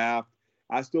the draft.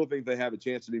 I still think they have a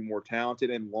chance to be more talented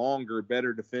and longer,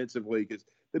 better defensively, because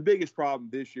the biggest problem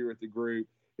this year with the group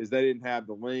is they didn't have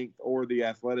the length or the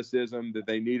athleticism that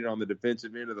they needed on the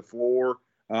defensive end of the floor,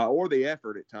 or the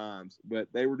effort at times. But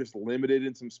they were just limited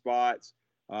in some spots.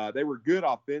 They were good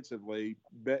offensively.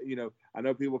 But, I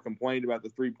know people complained about the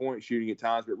three-point shooting at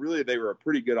times, but really they were a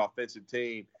pretty good offensive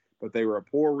team. But they were a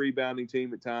poor rebounding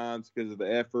team at times because of the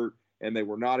effort, and they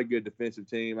were not a good defensive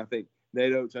team. I think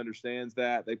Nate Oates understands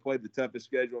that. They played the toughest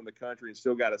schedule in the country and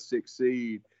still got a 6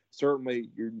 seed. Certainly,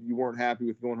 you weren't happy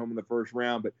with going home in the first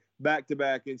round, but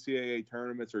back-to-back NCAA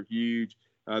tournaments are huge.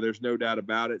 There's no doubt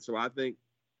about it. So I think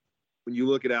when you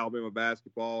look at Alabama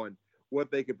basketball and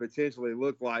what they could potentially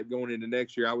look like going into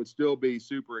next year, I would still be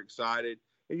super excited.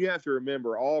 And you have to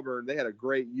remember, Auburn, they had a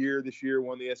great year this year,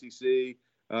 won the SEC,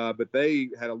 but they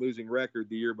had a losing record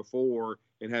the year before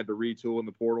and had to retool in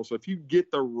the portal. So if you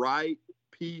get the right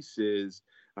pieces,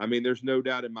 I mean, there's no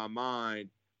doubt in my mind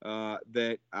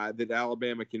that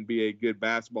Alabama can be a good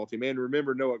basketball team. And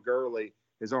remember, Noah Gurley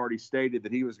has already stated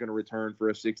that he was going to return for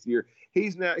a 6th year.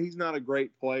 He's not a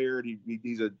great player.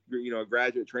 He's a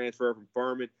graduate transfer from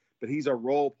Furman, but he's a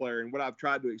role player. And what I've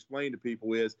tried to explain to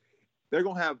people is they're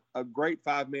going to have a great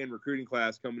 5-man recruiting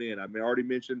class coming in. I've already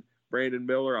mentioned Brandon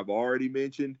Miller. I've already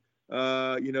mentioned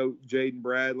Jaden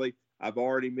Bradley. I've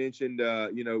already mentioned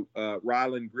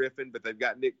Ryland Griffin, but they've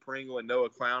got Nick Pringle and Noah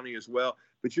Clowney as well.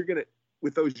 But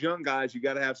with those young guys, you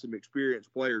got to have some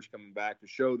experienced players coming back to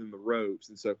show them the ropes.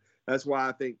 And so that's why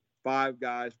I think 5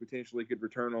 guys potentially could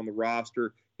return on the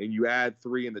roster, and you add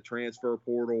 3 in the transfer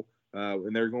portal,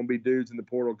 and there are going to be dudes in the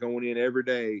portal going in every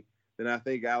day. Then I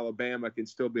think Alabama can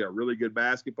still be a really good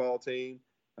basketball team.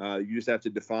 You just have to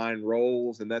define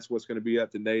roles, and that's what's going to be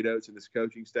up to Nate Oates and his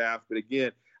coaching staff. But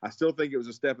again, I still think it was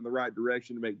a step in the right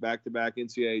direction to make back-to-back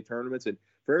NCAA tournaments. And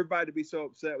for everybody to be so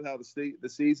upset with how the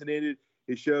season ended,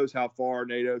 it shows how far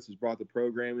Nate Oates has brought the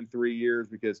program in 3 years,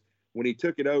 because when he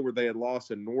took it over, they had lost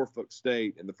to Norfolk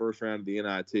State in the first round of the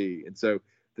NIT. And so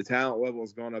the talent level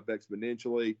has gone up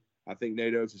exponentially. I think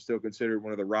Nate Oates is still considered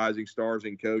one of the rising stars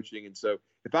in coaching. And so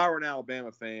if I were an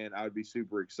Alabama fan, I would be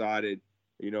super excited,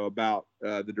 about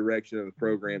the direction of the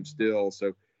program still.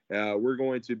 So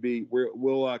we'll continue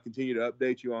to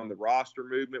update you on the roster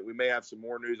movement. We may have some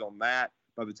more news on that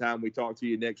by the time we talk to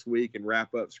you next week and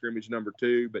wrap up scrimmage number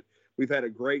 2. But we've had a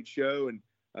great show.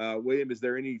 And William, is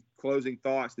there any closing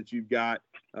thoughts that you've got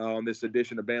on this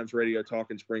edition of BAMS Radio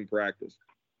Talking Spring Practice?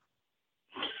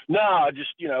 No,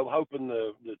 just, hoping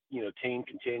the team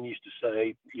continues to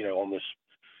stay, on this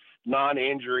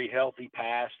non-injury healthy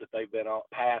path that they've been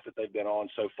on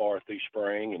so far through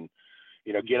spring, and,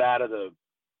 get out of the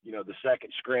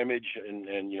second scrimmage and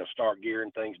start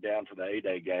gearing things down for the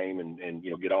A-Day game and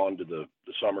get on to the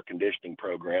summer conditioning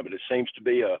program. But it seems to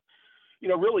be a,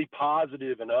 really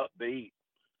positive and upbeat,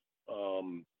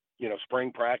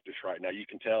 spring practice right now. You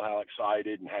can tell how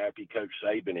excited and happy Coach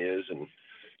Saban is, and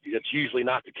it's usually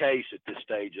not the case at this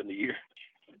stage in the year.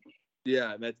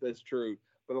 Yeah, that's true.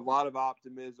 But a lot of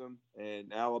optimism,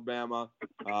 and Alabama,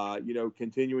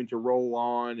 continuing to roll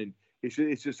on. And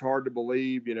it's just hard to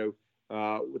believe, with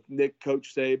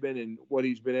Coach Saban and what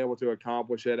he's been able to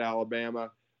accomplish at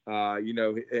Alabama.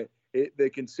 The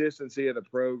consistency of the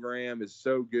program is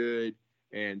so good.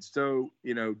 And so,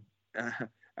 we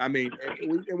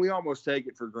almost take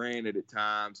it for granted at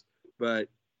times. But,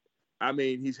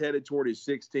 he's headed toward his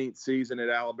 16th season at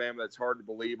Alabama. That's hard to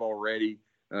believe already,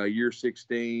 year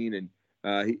 16. And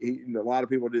a lot of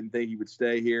people didn't think he would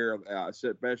stay here,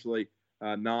 especially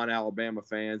non-Alabama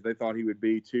fans. They thought he would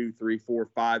be 2, 3, 4,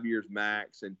 5 years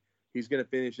max. And he's going to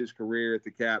finish his career at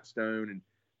the capstone, and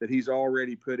that he's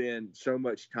already put in so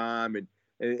much time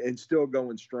and still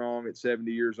going strong at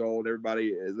 70 years old.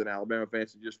 Everybody as an Alabama fan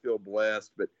should just feel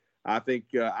blessed. But I think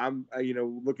I'm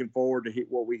looking forward to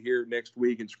what we hear next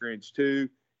week in scrimmage 2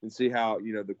 and see how,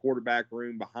 the quarterback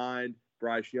room behind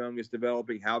Bryce Young is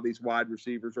developing, how these wide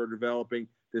receivers are developing,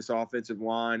 this offensive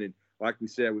line. And like we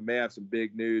said, we may have some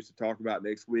big news to talk about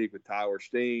next week with Tyler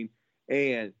Steen.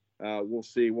 And we'll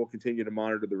see. We'll continue to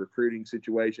monitor the recruiting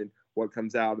situation, what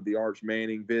comes out of the Arch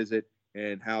Manning visit,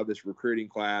 and how this recruiting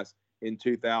class in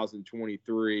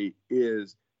 2023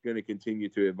 is going to continue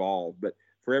to evolve. But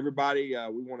for everybody,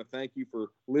 we want to thank you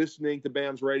for listening to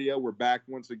BAMS Radio. We're back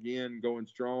once again, going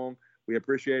strong. We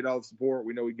appreciate all the support.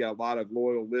 We know we've got a lot of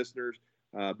loyal listeners.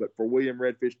 But for William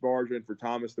Redfish Barger and for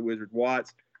Thomas the Wizard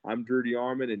Watts, I'm Drew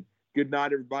DeArmond, and good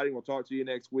night, everybody. We'll talk to you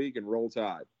next week, and roll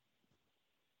tide.